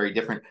can tell, is very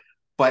different.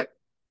 But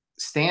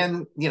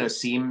Stan,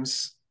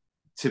 seems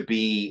to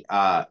be.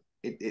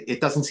 It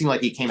doesn't seem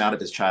like he came out of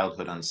his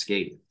childhood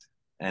unscathed.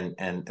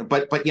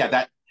 But yeah,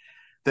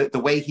 that the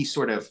way he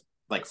sort of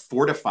like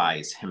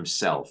fortifies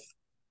himself,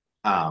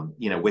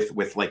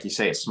 with, like you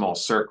say, a small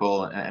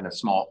circle and a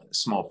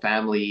small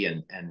family,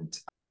 and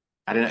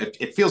I don't know,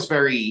 it feels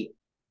very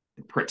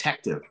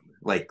protective,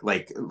 like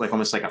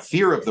almost like a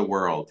fear of the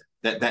world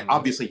that Mm-hmm.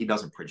 obviously he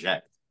doesn't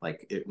project.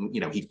 Like,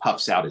 he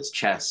puffs out his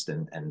chest,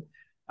 and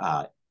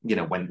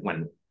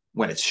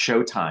when it's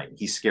showtime,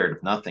 he's scared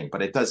of nothing.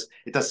 But it does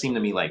seem to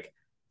me like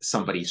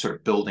somebody sort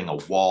of building a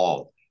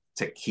wall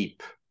to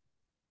keep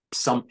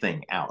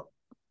something out.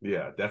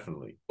 Yeah,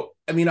 definitely.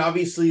 I mean,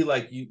 obviously,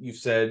 like you've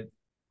said,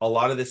 a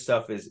lot of this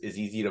stuff is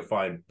easy to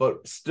find,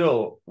 but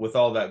still, with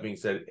all that being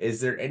said,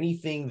 is there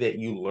anything that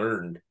you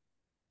learned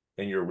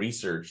in your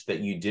research that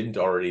you didn't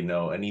already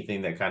know?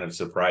 Anything that kind of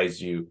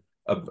surprised you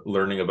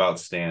learning about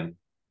Stan?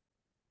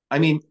 I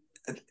mean,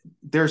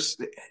 there's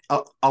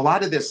a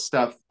lot of this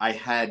stuff I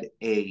had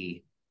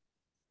a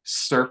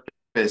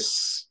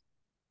surface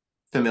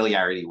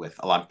familiarity with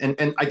a lot.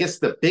 And I guess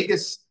the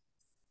biggest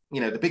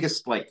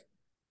like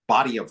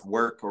body of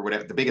work, or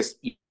whatever, the biggest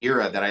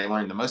era that I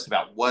learned the most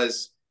about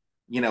was,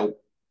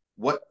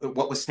 what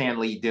was Stan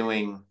Lee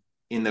doing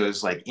in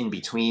those like in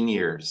between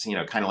years,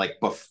 kind of like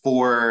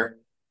before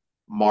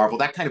Marvel,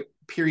 that kind of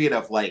period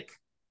of like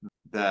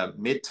the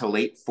mid to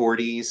late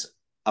 40s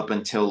up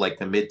until like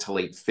the mid to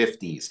late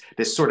 50s.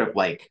 This sort of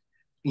like,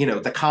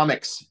 the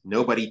comics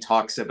nobody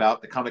talks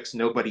about, the comics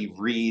nobody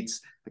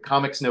reads, the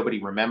comics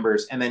nobody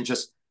remembers, and then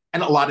just,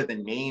 and a lot of the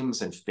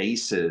names and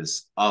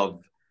faces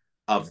of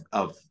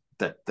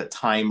the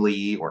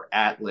Timely or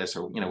Atlas,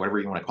 or whatever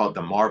you want to call it,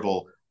 the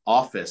Marvel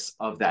office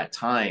of that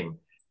time.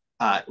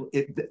 A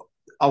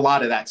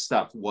lot of that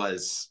stuff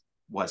was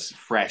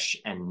fresh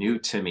and new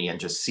to me, and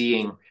just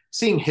seeing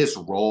his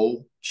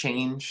role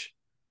change,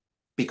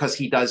 because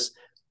he does,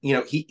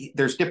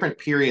 there's different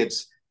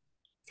periods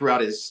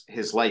throughout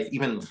his life,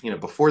 even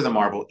before the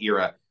Marvel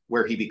era,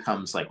 where he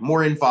becomes like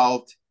more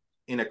involved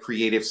in a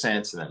creative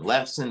sense, and then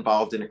less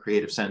involved in a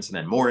creative sense, and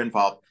then more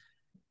involved,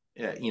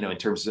 in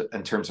terms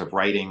of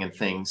writing and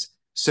things.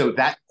 So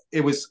that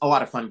it was a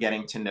lot of fun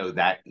getting to know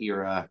that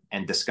era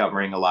and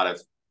discovering a lot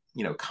of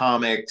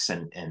comics,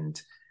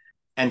 and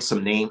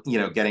some name,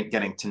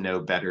 getting to know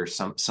better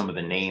some of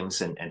the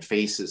names and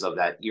faces of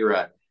that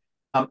era.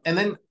 And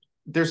then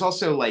there's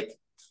also like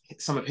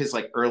some of his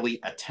like early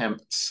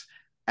attempts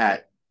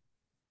at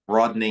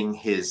broadening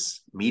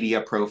his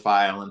media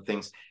profile and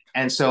things.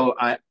 And so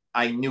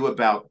I knew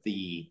about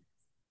the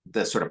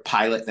sort of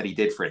pilot that he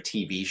did for a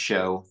TV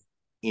show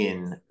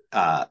in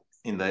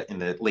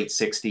the late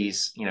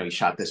 60s. He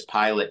shot this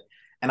pilot,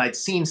 and I'd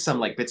seen some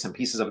like bits and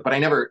pieces of it, but I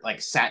never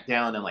like sat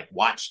down and like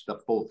watched the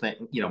full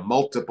thing,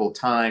 multiple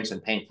times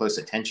and paying close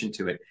attention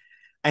to it.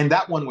 And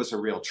that one was a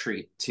real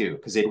treat too,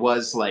 because it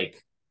was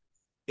like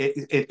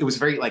it was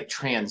very like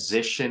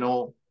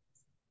transitional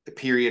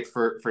period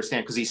for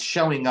Stan, because he's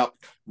showing up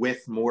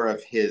with more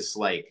of his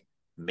like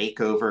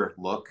makeover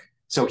look.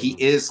 So he Mhm.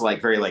 is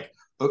like very like,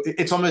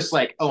 it's almost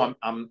like, oh,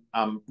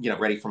 I'm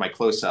ready for my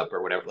close up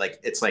or whatever. Like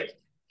it's like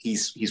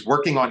he's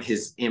working on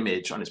his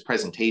image, on his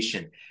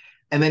presentation,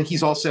 and then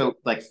he's also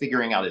like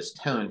figuring out his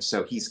tone.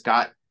 So he's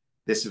got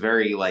this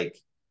very like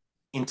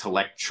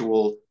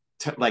intellectual,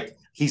 like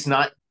he's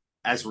not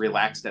as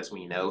relaxed as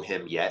we know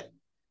him yet,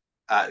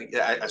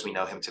 as we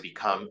know him to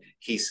become.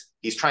 He's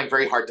trying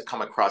very hard to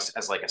come across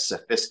as like a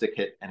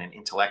sophisticate and an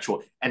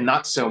intellectual, and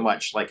not so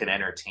much like an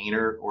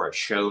entertainer or a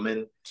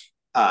showman.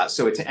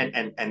 So it's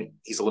and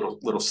he's a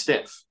little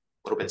stiff,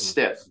 a little bit Mhm.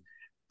 stiff,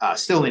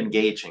 still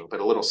engaging, but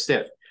a little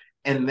stiff.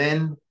 And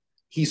then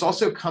he's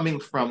also coming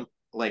from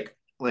like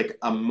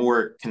a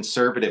more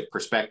conservative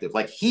perspective.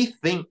 Like he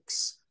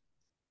thinks,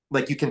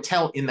 like you can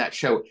tell in that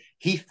show,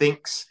 he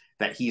thinks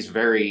that he's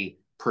very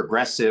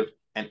progressive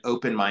and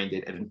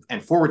open-minded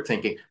and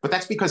forward-thinking, but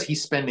that's because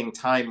he's spending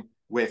time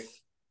with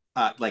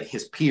like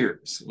his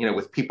peers,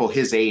 with people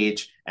his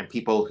age and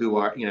people who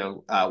are,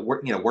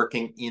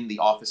 working in the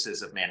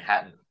offices of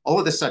Manhattan. All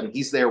of a sudden,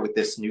 he's there with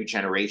this new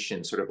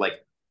generation, sort of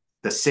like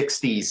the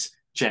 '60s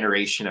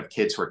generation of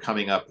kids who are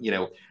coming up,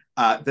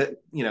 that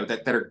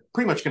are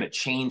pretty much going to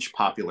change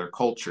popular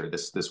culture.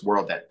 This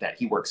world that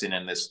he works in,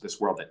 and this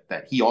world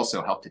that he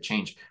also helped to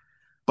change.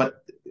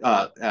 But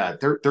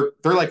they're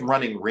like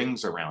running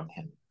rings around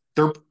him.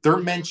 They're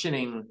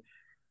mentioning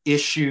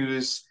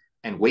issues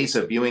and ways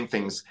of viewing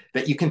things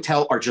that you can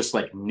tell are just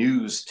like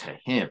news to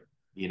him.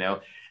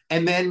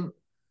 And then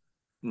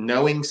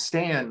knowing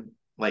Stan,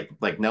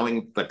 like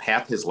knowing the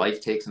path his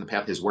life takes and the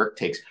path his work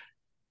takes.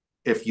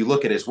 If you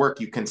look at his work,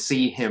 you can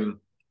see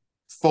him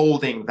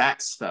folding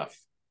that stuff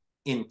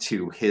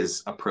into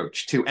his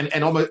approach too,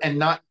 and almost and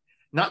not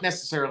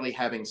necessarily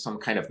having some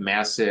kind of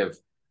massive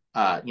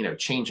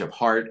change of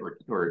heart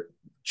or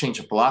change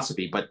of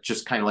philosophy, but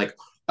just kind of like,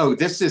 oh,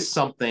 this is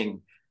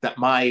something that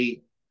my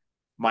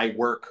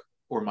work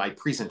or my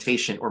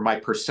presentation or my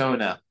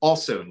persona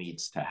also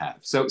needs to have.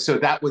 So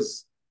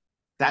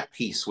that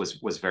piece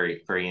was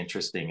very, very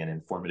interesting and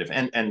informative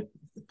and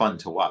fun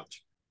to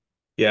watch.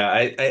 Yeah,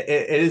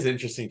 it is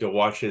interesting to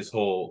watch his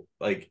whole,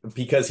 like,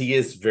 because he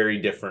is very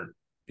different,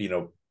 you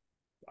know.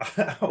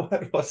 How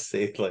do I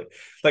say it?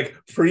 Like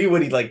pre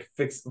when he like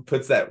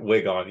puts that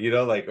wig on,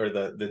 like, or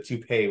the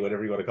toupee,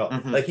 whatever you want to call it.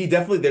 Mm-hmm. Like he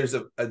definitely, there's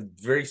a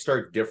very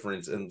stark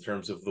difference in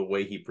terms of the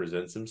way he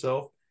presents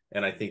himself,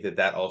 and I think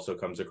that also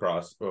comes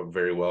across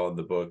very well in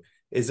the book.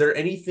 Is there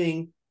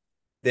anything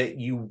that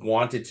you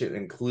wanted to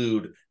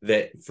include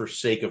that, for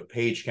sake of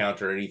page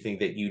count, or anything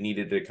that you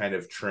needed to kind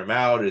of trim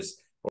out?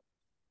 Is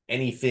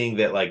anything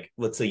that, like,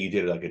 let's say you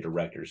did like a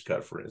director's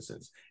cut, for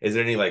instance, is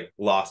there any like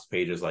lost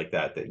pages like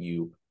that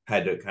you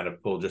had to kind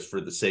of pull, just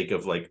for the sake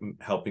of like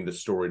helping the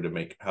story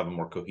to have a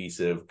more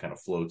cohesive kind of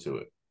flow to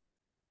it?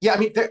 Yeah, I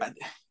mean,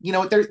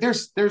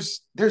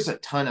 there's a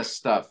ton of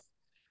stuff.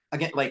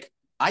 Again, like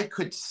I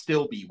could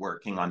still be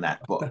working on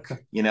that book,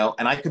 and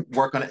I could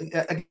work on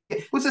it.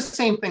 It was the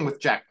same thing with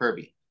Jack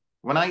Kirby.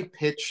 When I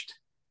pitched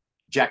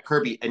Jack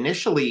Kirby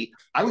initially,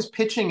 I was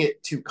pitching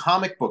it to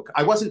comic book.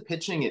 I wasn't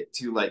pitching it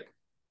to like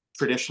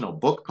traditional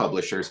book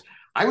publishers.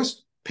 I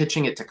was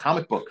pitching it to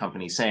comic book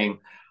companies saying,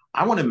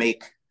 I want to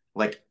make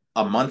like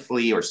a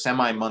monthly or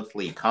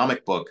semi-monthly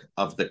comic book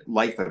of the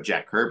life of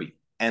Jack Kirby.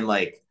 And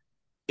like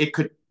it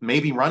could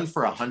maybe run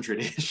for 100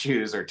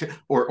 issues or two,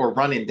 or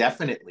run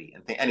indefinitely,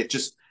 and it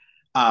just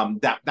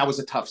that was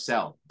a tough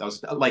sell. That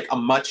was like a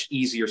much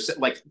easier,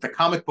 like the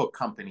comic book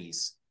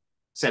companies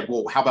said,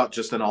 well, how about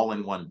just an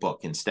all-in-one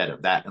book instead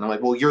of that? And I'm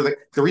like, well, you're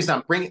the reason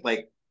I'm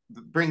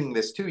bringing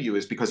this to you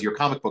is because your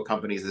comic book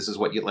companies, this is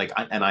what you like,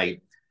 and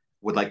I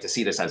would like to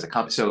see this as a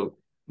comic. So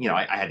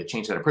I had to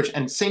change that approach.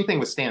 And same thing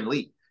with Stan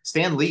Lee.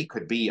 Stan Lee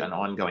could be an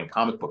ongoing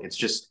comic book. It's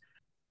just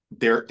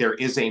there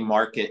is a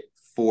market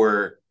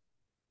for,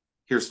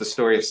 here's the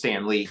story of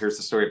Stan Lee, here's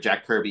the story of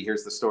Jack Kirby,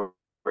 here's the story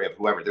of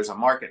whoever. There's a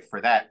market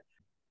for that.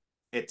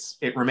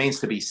 It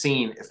remains to be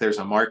seen if there's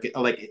a market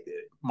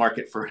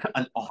for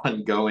an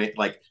ongoing,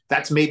 like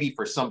that's maybe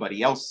for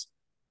somebody else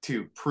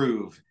to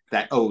prove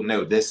that, oh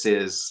no, this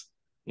is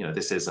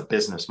a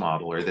business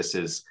model, or this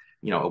is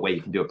a way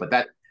you can do it. But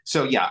that,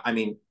 so yeah, I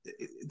mean,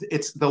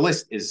 it's the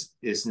list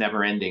is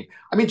never ending.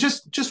 I mean,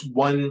 just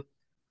one,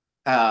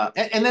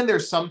 and then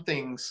there's some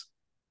things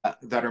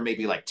that are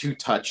maybe like too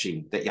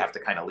touchy that you have to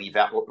kind of leave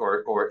out,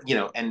 or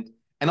and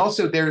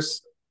also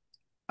there's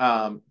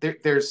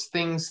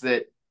things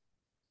that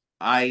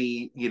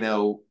I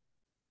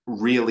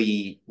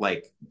really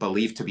like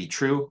believe to be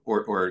true,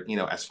 or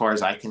as far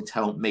as I can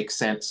tell make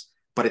sense,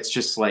 but it's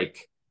just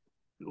like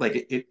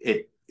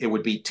it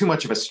would be too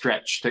much of a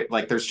stretch to,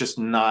 like, there's just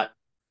not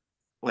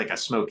like a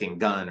smoking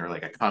gun or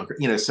like a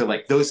concrete, so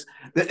like those,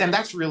 and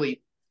that's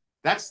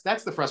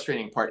the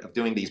frustrating part of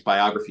doing these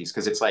biographies,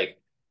 because it's like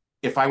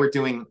if I were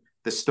doing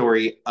the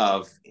story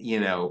of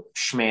Schman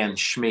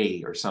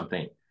Shmee or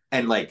something,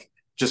 and like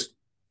just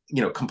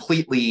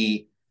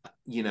completely,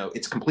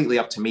 it's completely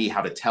up to me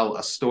how to tell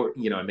a story,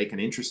 and make an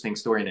interesting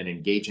story and an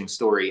engaging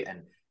story,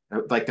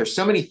 Like there's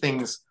so many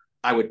things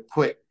I would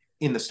put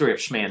in the story of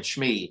Schman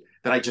Shmee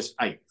that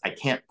I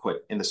can't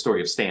put in the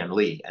story of Stan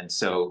Lee. And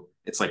so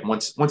it's like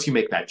once you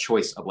make that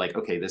choice of like,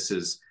 okay, this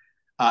is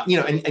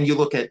and you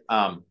look at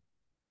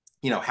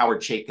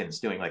Howard Chaykin's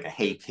doing like a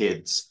Hey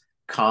Kids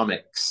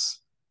comics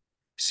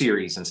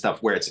series and stuff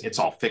where it's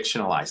all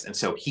fictionalized, and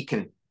so he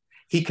can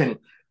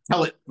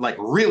tell it, like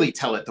really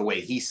tell it the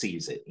way he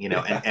sees it,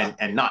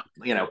 and not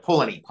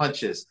pull any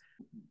punches.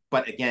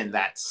 But again,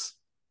 that's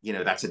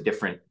a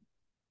different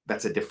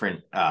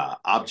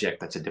object.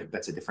 That's a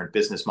different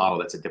business model.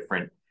 That's a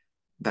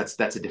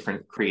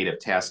different creative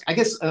task, I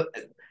guess.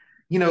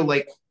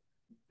 Like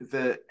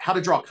the How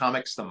to Draw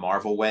Comics the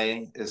Marvel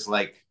Way is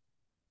like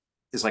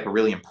a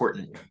really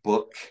important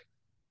book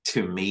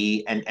to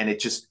me, and it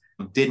just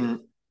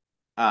didn't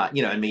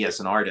and me as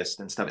an artist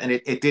and stuff, and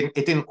it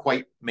didn't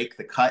quite make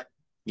the cut,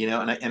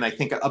 and I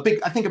think a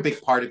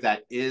big part of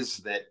that is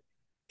that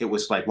it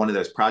was like one of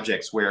those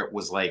projects where it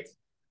was like,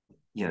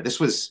 this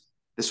was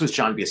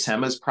John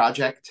Buscema's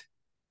project,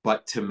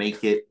 but to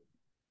make it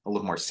a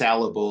little more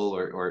salable,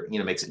 or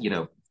makes it,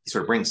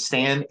 sort of bring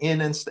Stan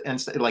in and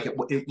like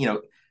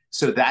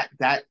so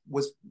that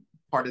was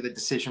part of the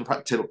decision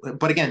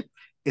but again,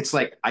 it's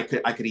like I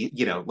could like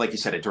you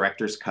said, a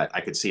director's cut. I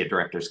could see a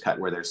director's cut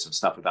where there's some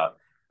stuff about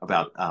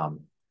how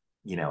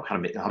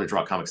to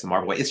draw comics the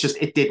Marvel way. It's just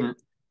it didn't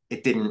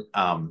fit.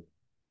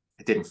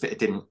 It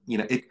didn't,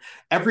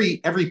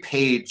 every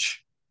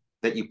page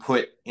that you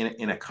put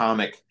in a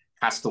comic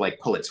has to like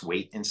pull its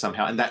weight in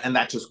somehow, and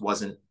that just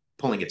wasn't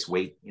pulling its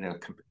weight,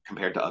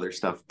 compared to other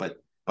stuff. But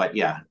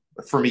yeah,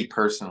 for me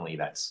personally,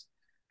 that's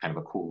kind of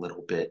a cool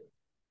little bit.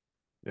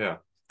 Yeah,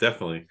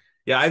 definitely.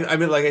 Yeah, I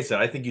mean, like I said,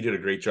 I think you did a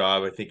great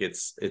job. I think it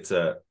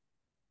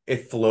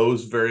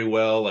flows very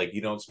well. Like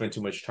you don't spend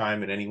too much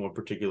time in any one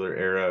particular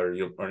era or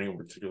any one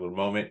particular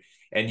moment,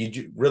 and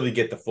you really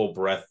get the full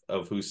breadth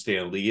of who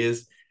Stan Lee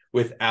is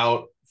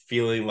without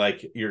feeling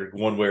like you're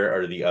one way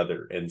or the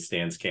other in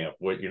Stan's camp.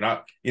 What you're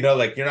not,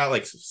 like you're not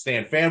like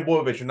Stan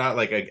fanboy, but you're not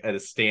like a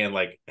Stan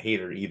like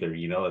hater either.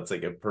 It's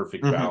like a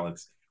perfect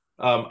balance.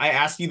 I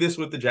asked you this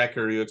with the Jack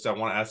Kirby because I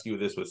want to ask you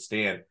this with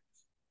Stan.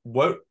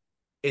 What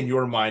in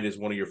your mind is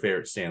one of your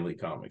favorite Stan Lee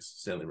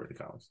written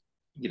comics?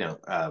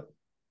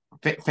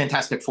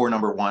 Fantastic Four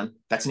 #1.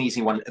 That's an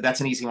easy one. That's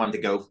an easy one to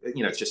go.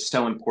 It's just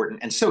so important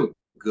and so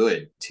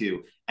good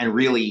too. And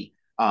really,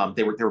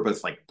 they were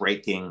both like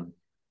breaking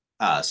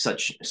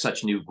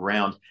such new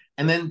ground.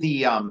 And then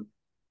the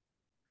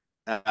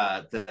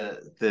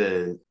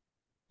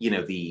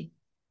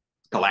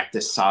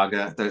Galactus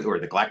saga, or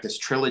the Galactus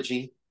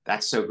trilogy.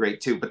 That's so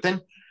great too. But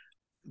then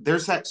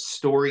there's that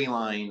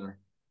storyline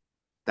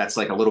that's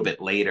like a little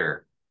bit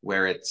later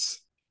where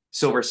it's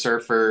Silver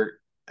Surfer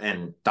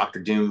and Doctor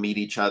Doom meet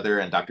each other,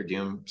 and Doctor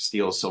Doom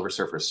steals Silver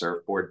Surfer's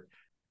surfboard.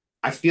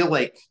 I feel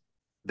like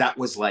that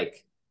was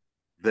like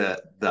the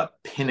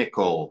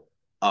pinnacle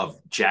of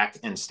Jack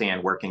and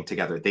Stan working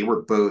together. They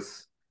were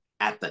both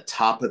at the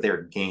top of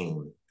their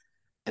game,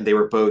 and they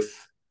were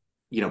both,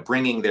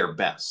 bringing their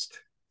best.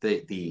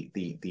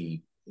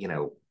 The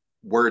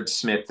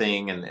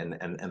wordsmithing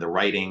and the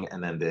writing,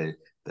 and then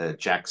the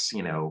Jack's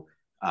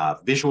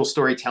visual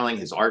storytelling,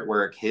 his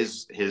artwork,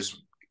 his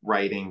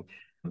writing.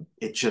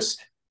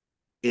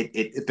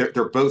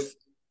 They're both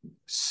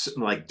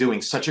like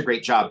doing such a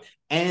great job,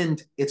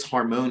 and it's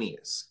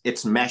harmonious.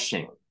 It's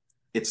meshing.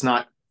 It's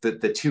not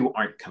the two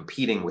aren't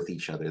competing with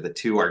each other. The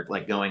two are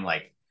like going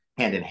like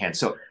hand in hand.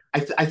 So I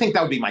think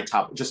that would be my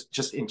top,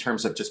 just in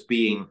terms of just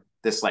being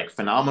this like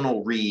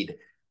phenomenal read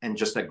and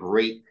just a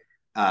great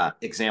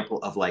example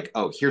of like,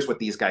 oh, here's what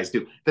these guys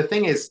do. The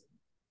thing is,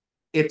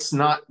 it's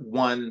not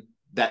one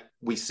that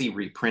we see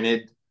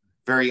reprinted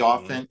very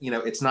often.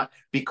 It's not,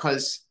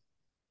 because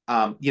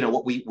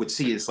what we would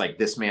see is like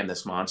This Man,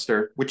 This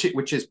Monster,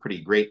 which is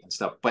pretty great and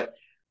stuff. But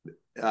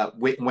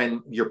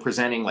when you're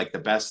presenting like the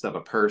best of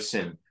a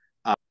person,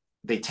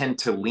 they tend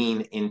to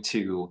lean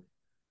into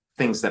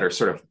things that are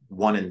sort of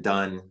one and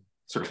done,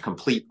 sort of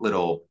complete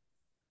little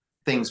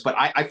things. But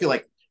I feel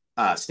like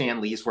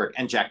Stan Lee's work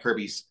and Jack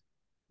Kirby's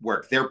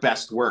work, their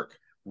best work,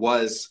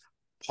 was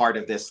part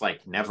of this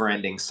like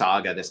never-ending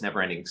saga, this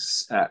never-ending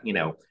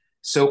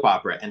soap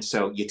opera. And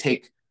so you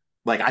take,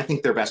 like, I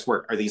think their best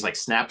work are these like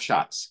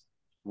snapshots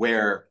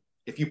where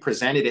if you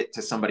presented it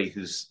to somebody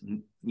who's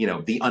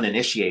the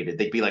uninitiated,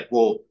 they'd be like,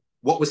 well,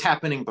 what was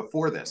happening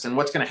before this and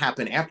what's going to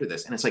happen after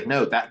this? And it's like,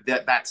 no,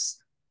 that's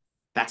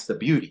the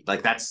beauty.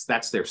 Like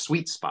that's their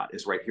sweet spot,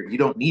 is right here. You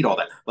don't need all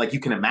that. Like you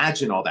can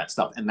imagine all that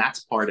stuff, and that's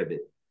part of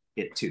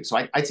it too. So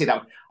I'd say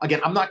that again.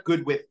 I'm not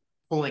good with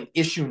pulling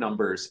issue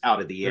numbers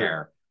out of the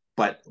air,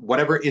 but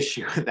whatever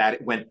issue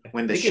that when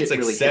the shit it's like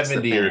really 70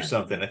 hits the or fan.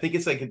 something. I think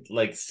it's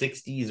like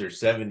 60s or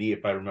 70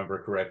 if I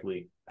remember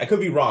correctly. I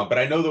could be wrong, but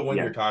I know the one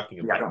you're talking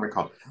about. Yeah, I don't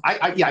recall.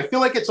 I feel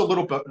like it's a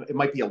little bit. It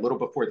might be a little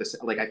before this.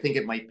 Like I think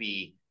it might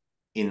be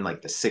in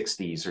like the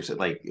 60s or so.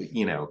 Like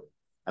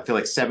I feel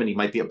like 70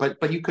 might be,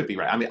 but you could be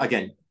right. I mean,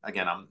 again,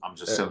 I'm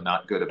just so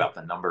not good about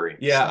the numbering.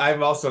 Yeah, stuff.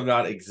 I'm also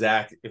not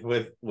exact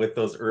with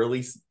those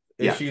early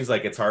issues.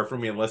 Like it's hard for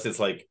me unless it's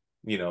like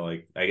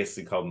like I guess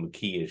they call them the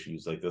key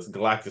issues, like this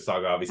Galactus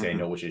Saga. Obviously, I Mm-hmm.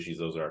 know which issues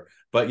those are,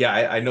 but yeah,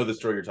 I know the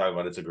story you're talking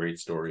about. It's a great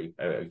story.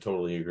 I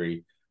totally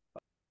agree.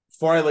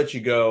 Before I let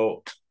you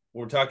go,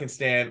 we're talking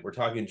Stan, we're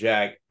talking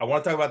Jack. I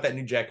want to talk about that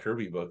new Jack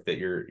Kirby book that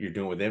you're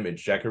doing with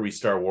Image, Jack Kirby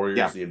Star Warriors: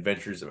 Yeah. The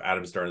Adventures of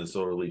Adam Star and the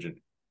Solar Legion.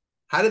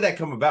 How did that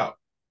come about?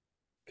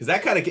 Because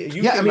that kind of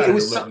you Yeah. I came mean, out it of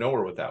was so,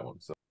 nowhere with that one.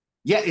 So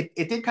yeah,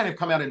 it did kind of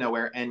come out of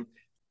nowhere. And,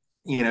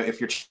 if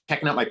you're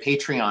checking out my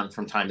Patreon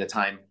from time to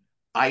time,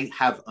 I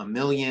have a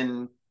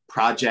million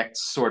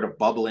projects sort of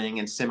bubbling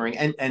and simmering.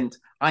 And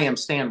I Am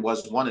Stan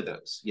was one of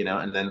those,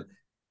 and then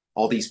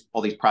all these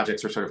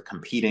projects are sort of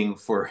competing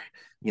for,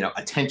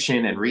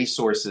 attention and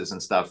resources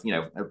and stuff,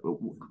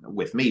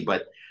 with me.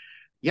 But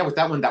yeah, with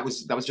that one, that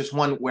was just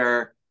one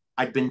where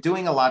I'd been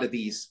doing a lot of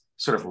these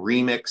sort of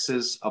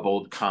remixes of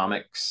old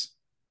comics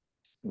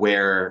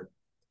where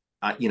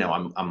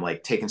I'm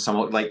like taking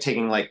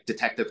like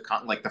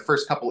like the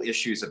first couple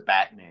issues of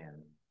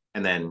Batman,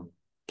 and then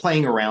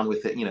playing around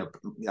with it,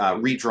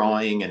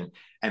 redrawing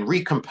and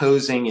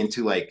recomposing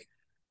into like,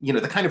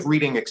 the kind of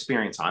reading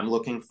experience I'm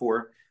looking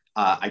for.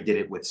 I did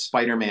it with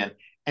Spider-Man.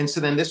 And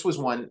so then this was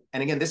one,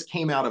 and again, this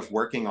came out of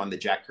working on the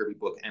Jack Kirby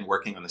book and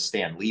working on the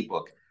Stan Lee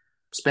book,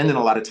 spending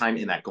a lot of time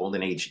in that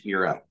golden age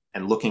era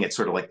and looking at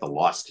sort of like the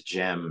lost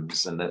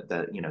gems and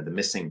the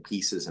missing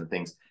pieces and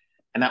things.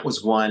 And that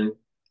was one.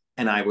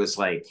 And I was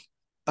like,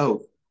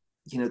 oh,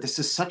 this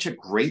is such a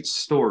great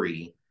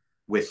story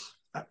with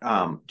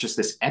just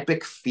this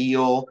epic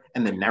feel,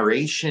 and the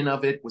narration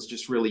of it was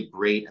just really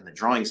great, and the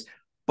drawings.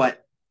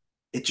 But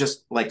it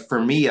just, like, for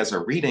me as a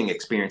reading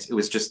experience, it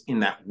was just in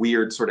that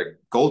weird sort of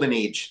golden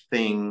age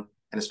thing.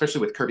 And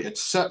especially with Kirby,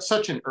 it's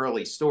such an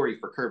early story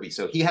for Kirby.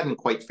 So he hadn't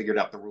quite figured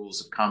out the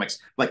rules of comics.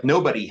 Like,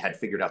 nobody had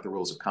figured out the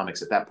rules of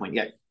comics at that point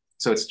yet.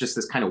 So it's just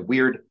this kind of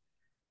weird,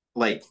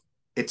 like,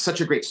 it's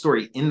such a great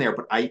story in there,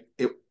 but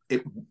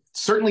it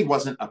certainly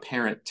wasn't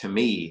apparent to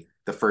me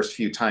the first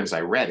few times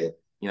I read it.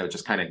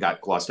 Just kind of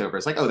got glossed over.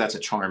 It's like, oh, that's a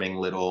charming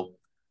little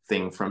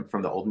thing from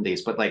the olden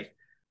days. But like,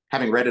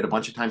 having read it a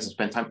bunch of times and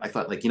spent time, I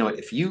thought, like,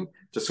 if you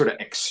just sort of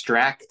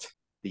extract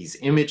these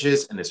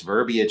images and this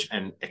verbiage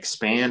and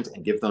expand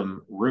and give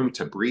them room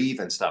to breathe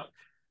and stuff,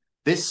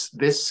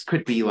 this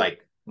could be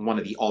like one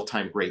of the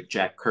all-time great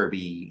Jack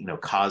Kirby,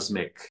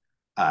 cosmic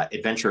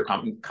adventure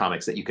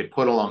comics that you could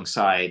put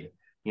alongside,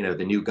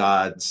 the New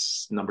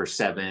Gods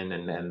 #7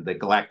 and the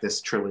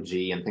Galactus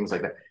trilogy and things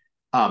like that.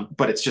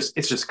 But it's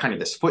just kind of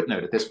this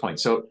footnote at this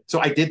point. So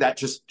I did that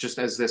just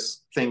as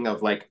this thing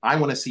of like, I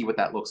want to see what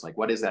that looks like.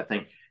 What is that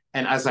thing?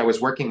 And as I was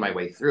working my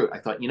way through it, I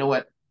thought, you know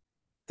what?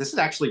 This is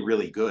actually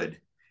really good.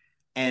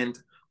 And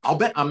I'll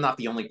bet I'm not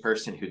the only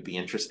person who'd be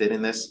interested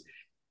in this.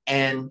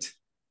 And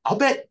I'll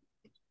bet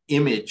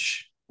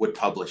Image would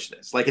publish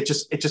this. Like, it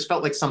just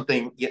felt like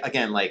something,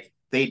 again, like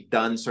they'd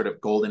done sort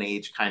of golden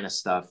age kind of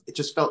stuff. It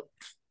just felt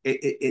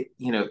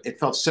it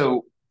felt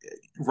so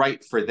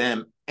right for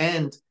them.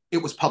 And it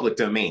was public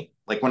domain.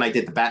 Like when I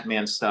did the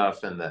Batman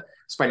stuff and the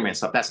Spider-Man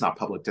stuff, that's not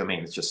public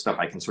domain. It's just stuff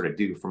I can sort of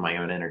do for my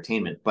own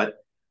entertainment.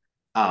 But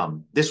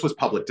this was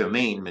public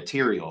domain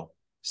material.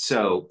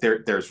 So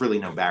there's really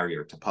no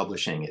barrier to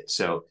publishing it.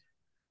 So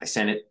I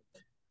sent it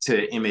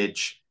to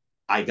Image.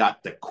 I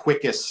got the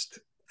quickest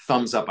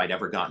thumbs up I'd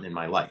ever gotten in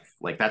my life.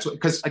 Like, that's what,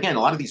 because again, a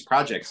lot of these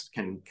projects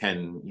can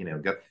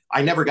go.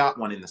 I never got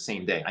one in the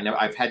same day.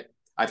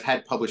 I've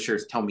had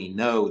publishers tell me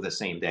no the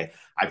same day.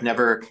 I've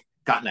never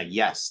gotten a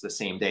yes the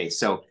same day.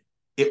 So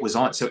it was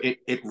on. So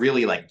it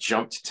really like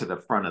jumped to the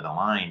front of the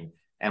line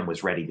and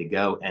was ready to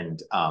go.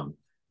 And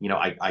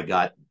I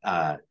got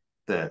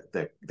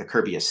the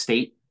Kirby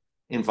estate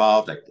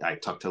involved. I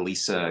talked to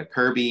Lisa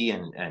Kirby,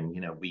 and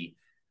we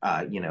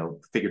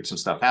figured some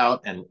stuff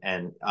out,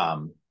 and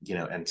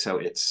so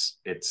it's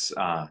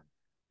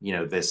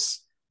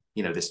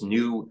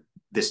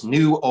this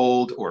new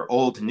old or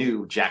old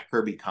new Jack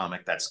Kirby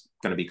comic that's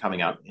going to be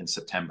coming out in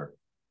September.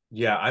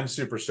 yeah, I'm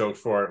super stoked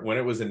for it when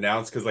it was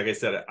announced, because like I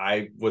said,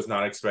 I was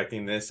not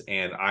expecting this,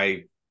 and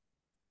I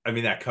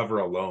mean, that cover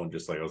alone,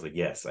 just like I was like,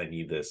 yes, I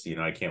need this.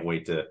 I can't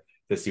wait to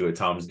see what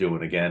Tom's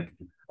doing again.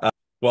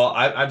 Well,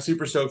 I'm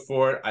super stoked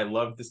for it. I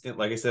love this.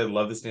 Like I said,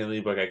 love the Stan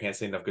Lee book. I can't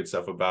say enough good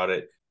stuff about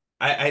it.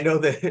 I know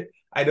that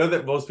I know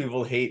that most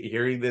people hate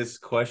hearing this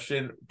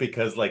question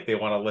because like they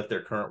want to let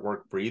their current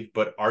work breathe.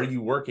 But are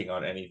you working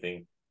on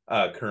anything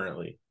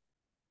currently?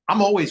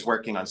 I'm always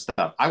working on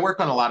stuff. I work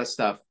on a lot of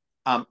stuff.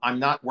 I'm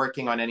not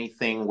working on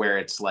anything where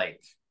it's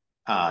like,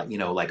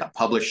 like a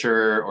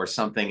publisher or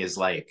something is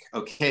like,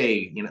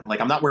 okay,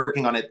 like I'm not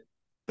working on it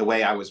the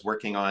way I was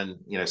working on,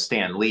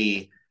 Stan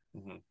Lee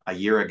a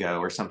year ago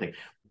or something.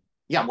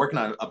 Yeah, I'm working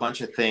on a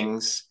bunch of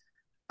things.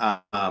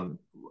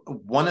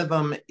 One of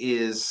them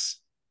is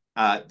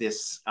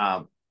this.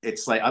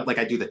 It's like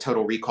I do the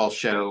Total Recall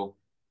Show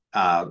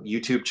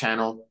YouTube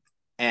channel,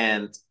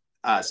 and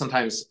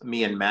sometimes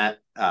me and Matt,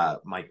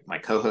 my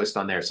co-host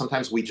on there,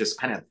 sometimes we just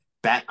kind of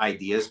bat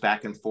ideas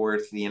back and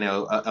forth,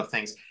 of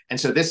things. And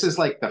so this is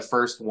like the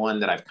first one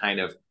that I've kind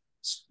of,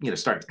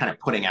 started kind of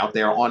putting out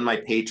there on my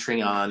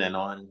Patreon and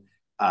on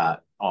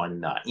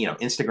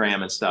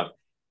Instagram and stuff.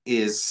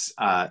 is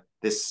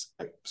this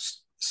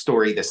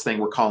story, this thing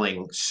we're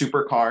calling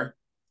Supercar,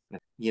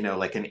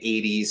 like an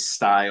 80s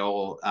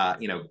style,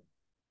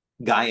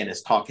 guy in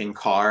his talking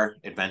car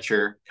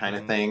adventure kind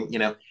of thing,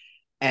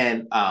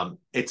 and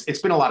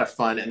it's been a lot of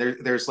fun, and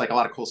there's like a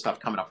lot of cool stuff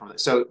coming up from it.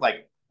 So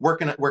like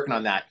working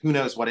on that, who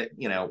knows what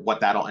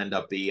that'll end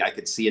up be. I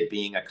could see it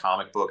being a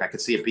comic book. I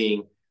could see it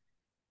being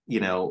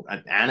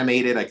an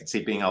animated. I could see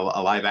it being a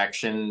live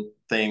action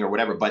thing or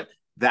whatever. But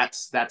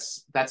that's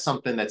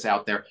something that's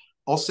out there.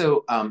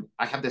 Also,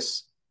 I have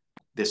this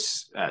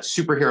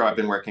superhero I've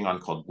been working on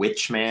called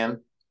Witchman,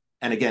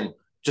 and again,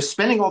 just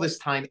spending all this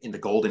time in the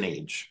golden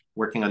age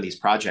working on these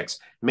projects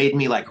made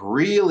me like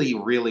really,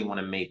 really want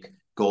to make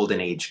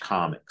golden age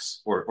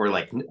comics, or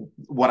like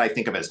what I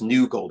think of as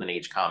new golden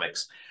age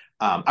comics.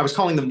 I was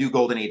calling them new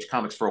golden age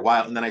comics for a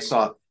while, and then I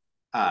saw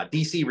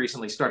DC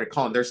recently started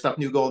calling their stuff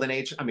new golden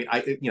age. I mean,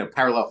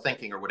 parallel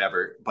thinking or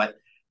whatever, but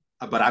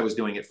I was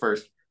doing it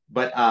first.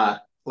 But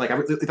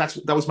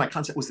that was my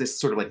concept, was this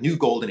sort of like new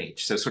golden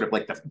age. So sort of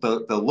like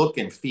the look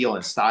and feel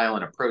and style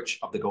and approach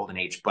of the golden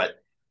age,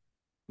 but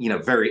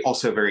very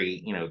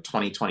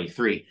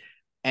 2023.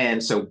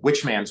 And so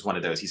Witchman's one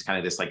of those. He's kind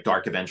of this like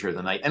dark Avenger of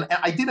the night. And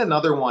I did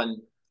another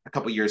one a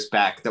couple years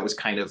back that was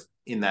kind of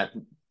in that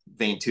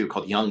vein too,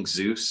 called Young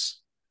Zeus.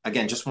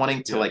 Again, just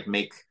wanting to like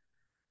make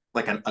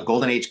like a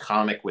golden age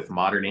comic with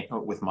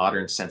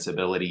modern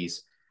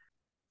sensibilities.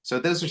 So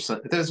those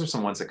are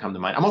some ones that come to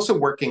mind. I'm also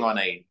working on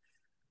a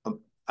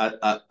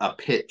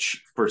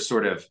pitch for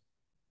sort of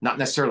not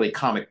necessarily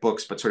comic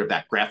books, but sort of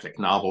that graphic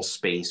novel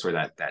space, or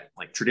that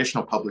like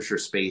traditional publisher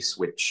space,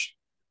 which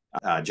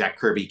the Jack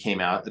Kirby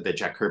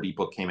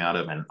book came out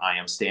of, and I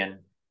Am Stan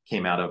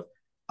came out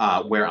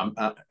of, where I'm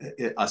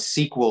a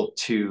sequel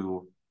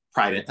to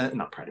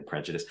not Pride and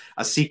Prejudice,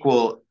 a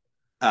sequel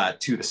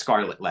to the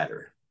Scarlet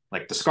Letter.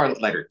 Like the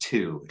Scarlet Letter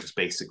 2 is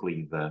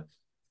basically the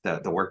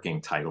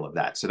working title of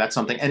that. So that's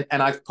something,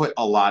 and I've put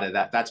a lot of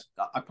that.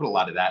 I put a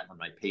lot of that on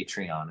my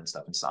Patreon and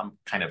stuff, and so I'm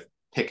kind of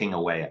picking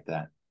away at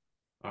that.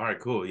 All right,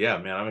 cool. Yeah,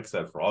 man, I'm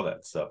excited for all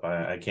that stuff.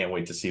 I can't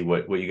wait to see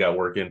what you got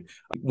working.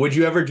 Would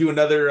you ever do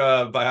another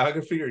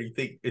biography, or you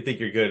think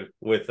you're good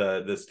with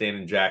the Stan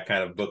and Jack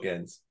kind of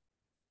bookends?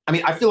 I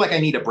mean, I feel like I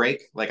need a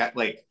break.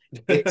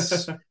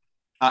 It's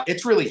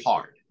it's really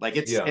hard. Like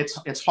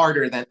it's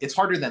harder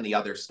than the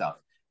other stuff.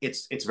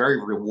 It's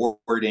very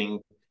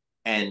rewarding,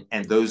 and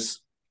those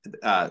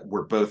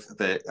were both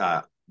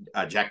the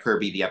Jack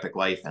Kirby, The Epic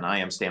Life, and I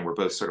Am Stan were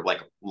both sort of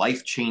like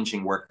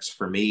life-changing works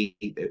for me.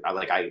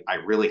 I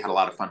really had a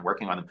lot of fun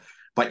working on them.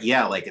 But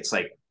yeah, like it's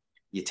like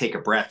you take a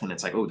breath and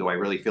it's like, oh, do I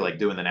really feel like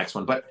doing the next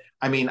one? But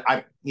I mean,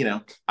 I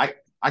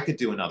could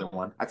do another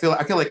one. I feel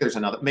like there's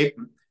another,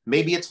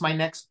 maybe it's my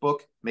next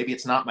book, maybe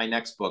it's not my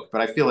next book,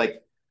 but I feel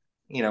like,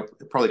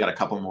 probably got a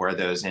couple more of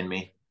those in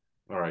me.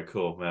 All right,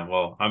 cool, man.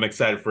 Well, I'm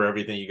excited for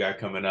everything you got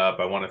coming up.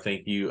 I want to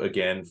thank you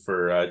again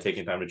for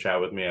taking time to chat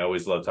with me. I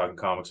always love talking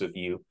comics with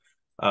you.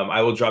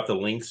 I will drop the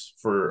links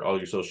for all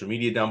your social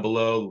media down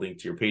below, link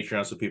to your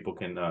Patreon so people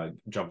can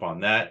jump on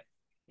that.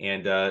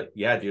 And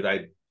yeah, dude,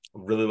 I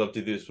really love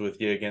to do this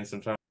with you again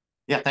sometime.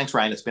 Yeah, thanks,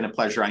 Ryan. It's been a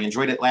pleasure. I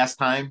enjoyed it last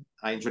time.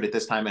 I enjoyed it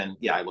this time. And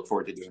yeah, I look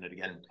forward to doing it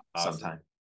again sometime.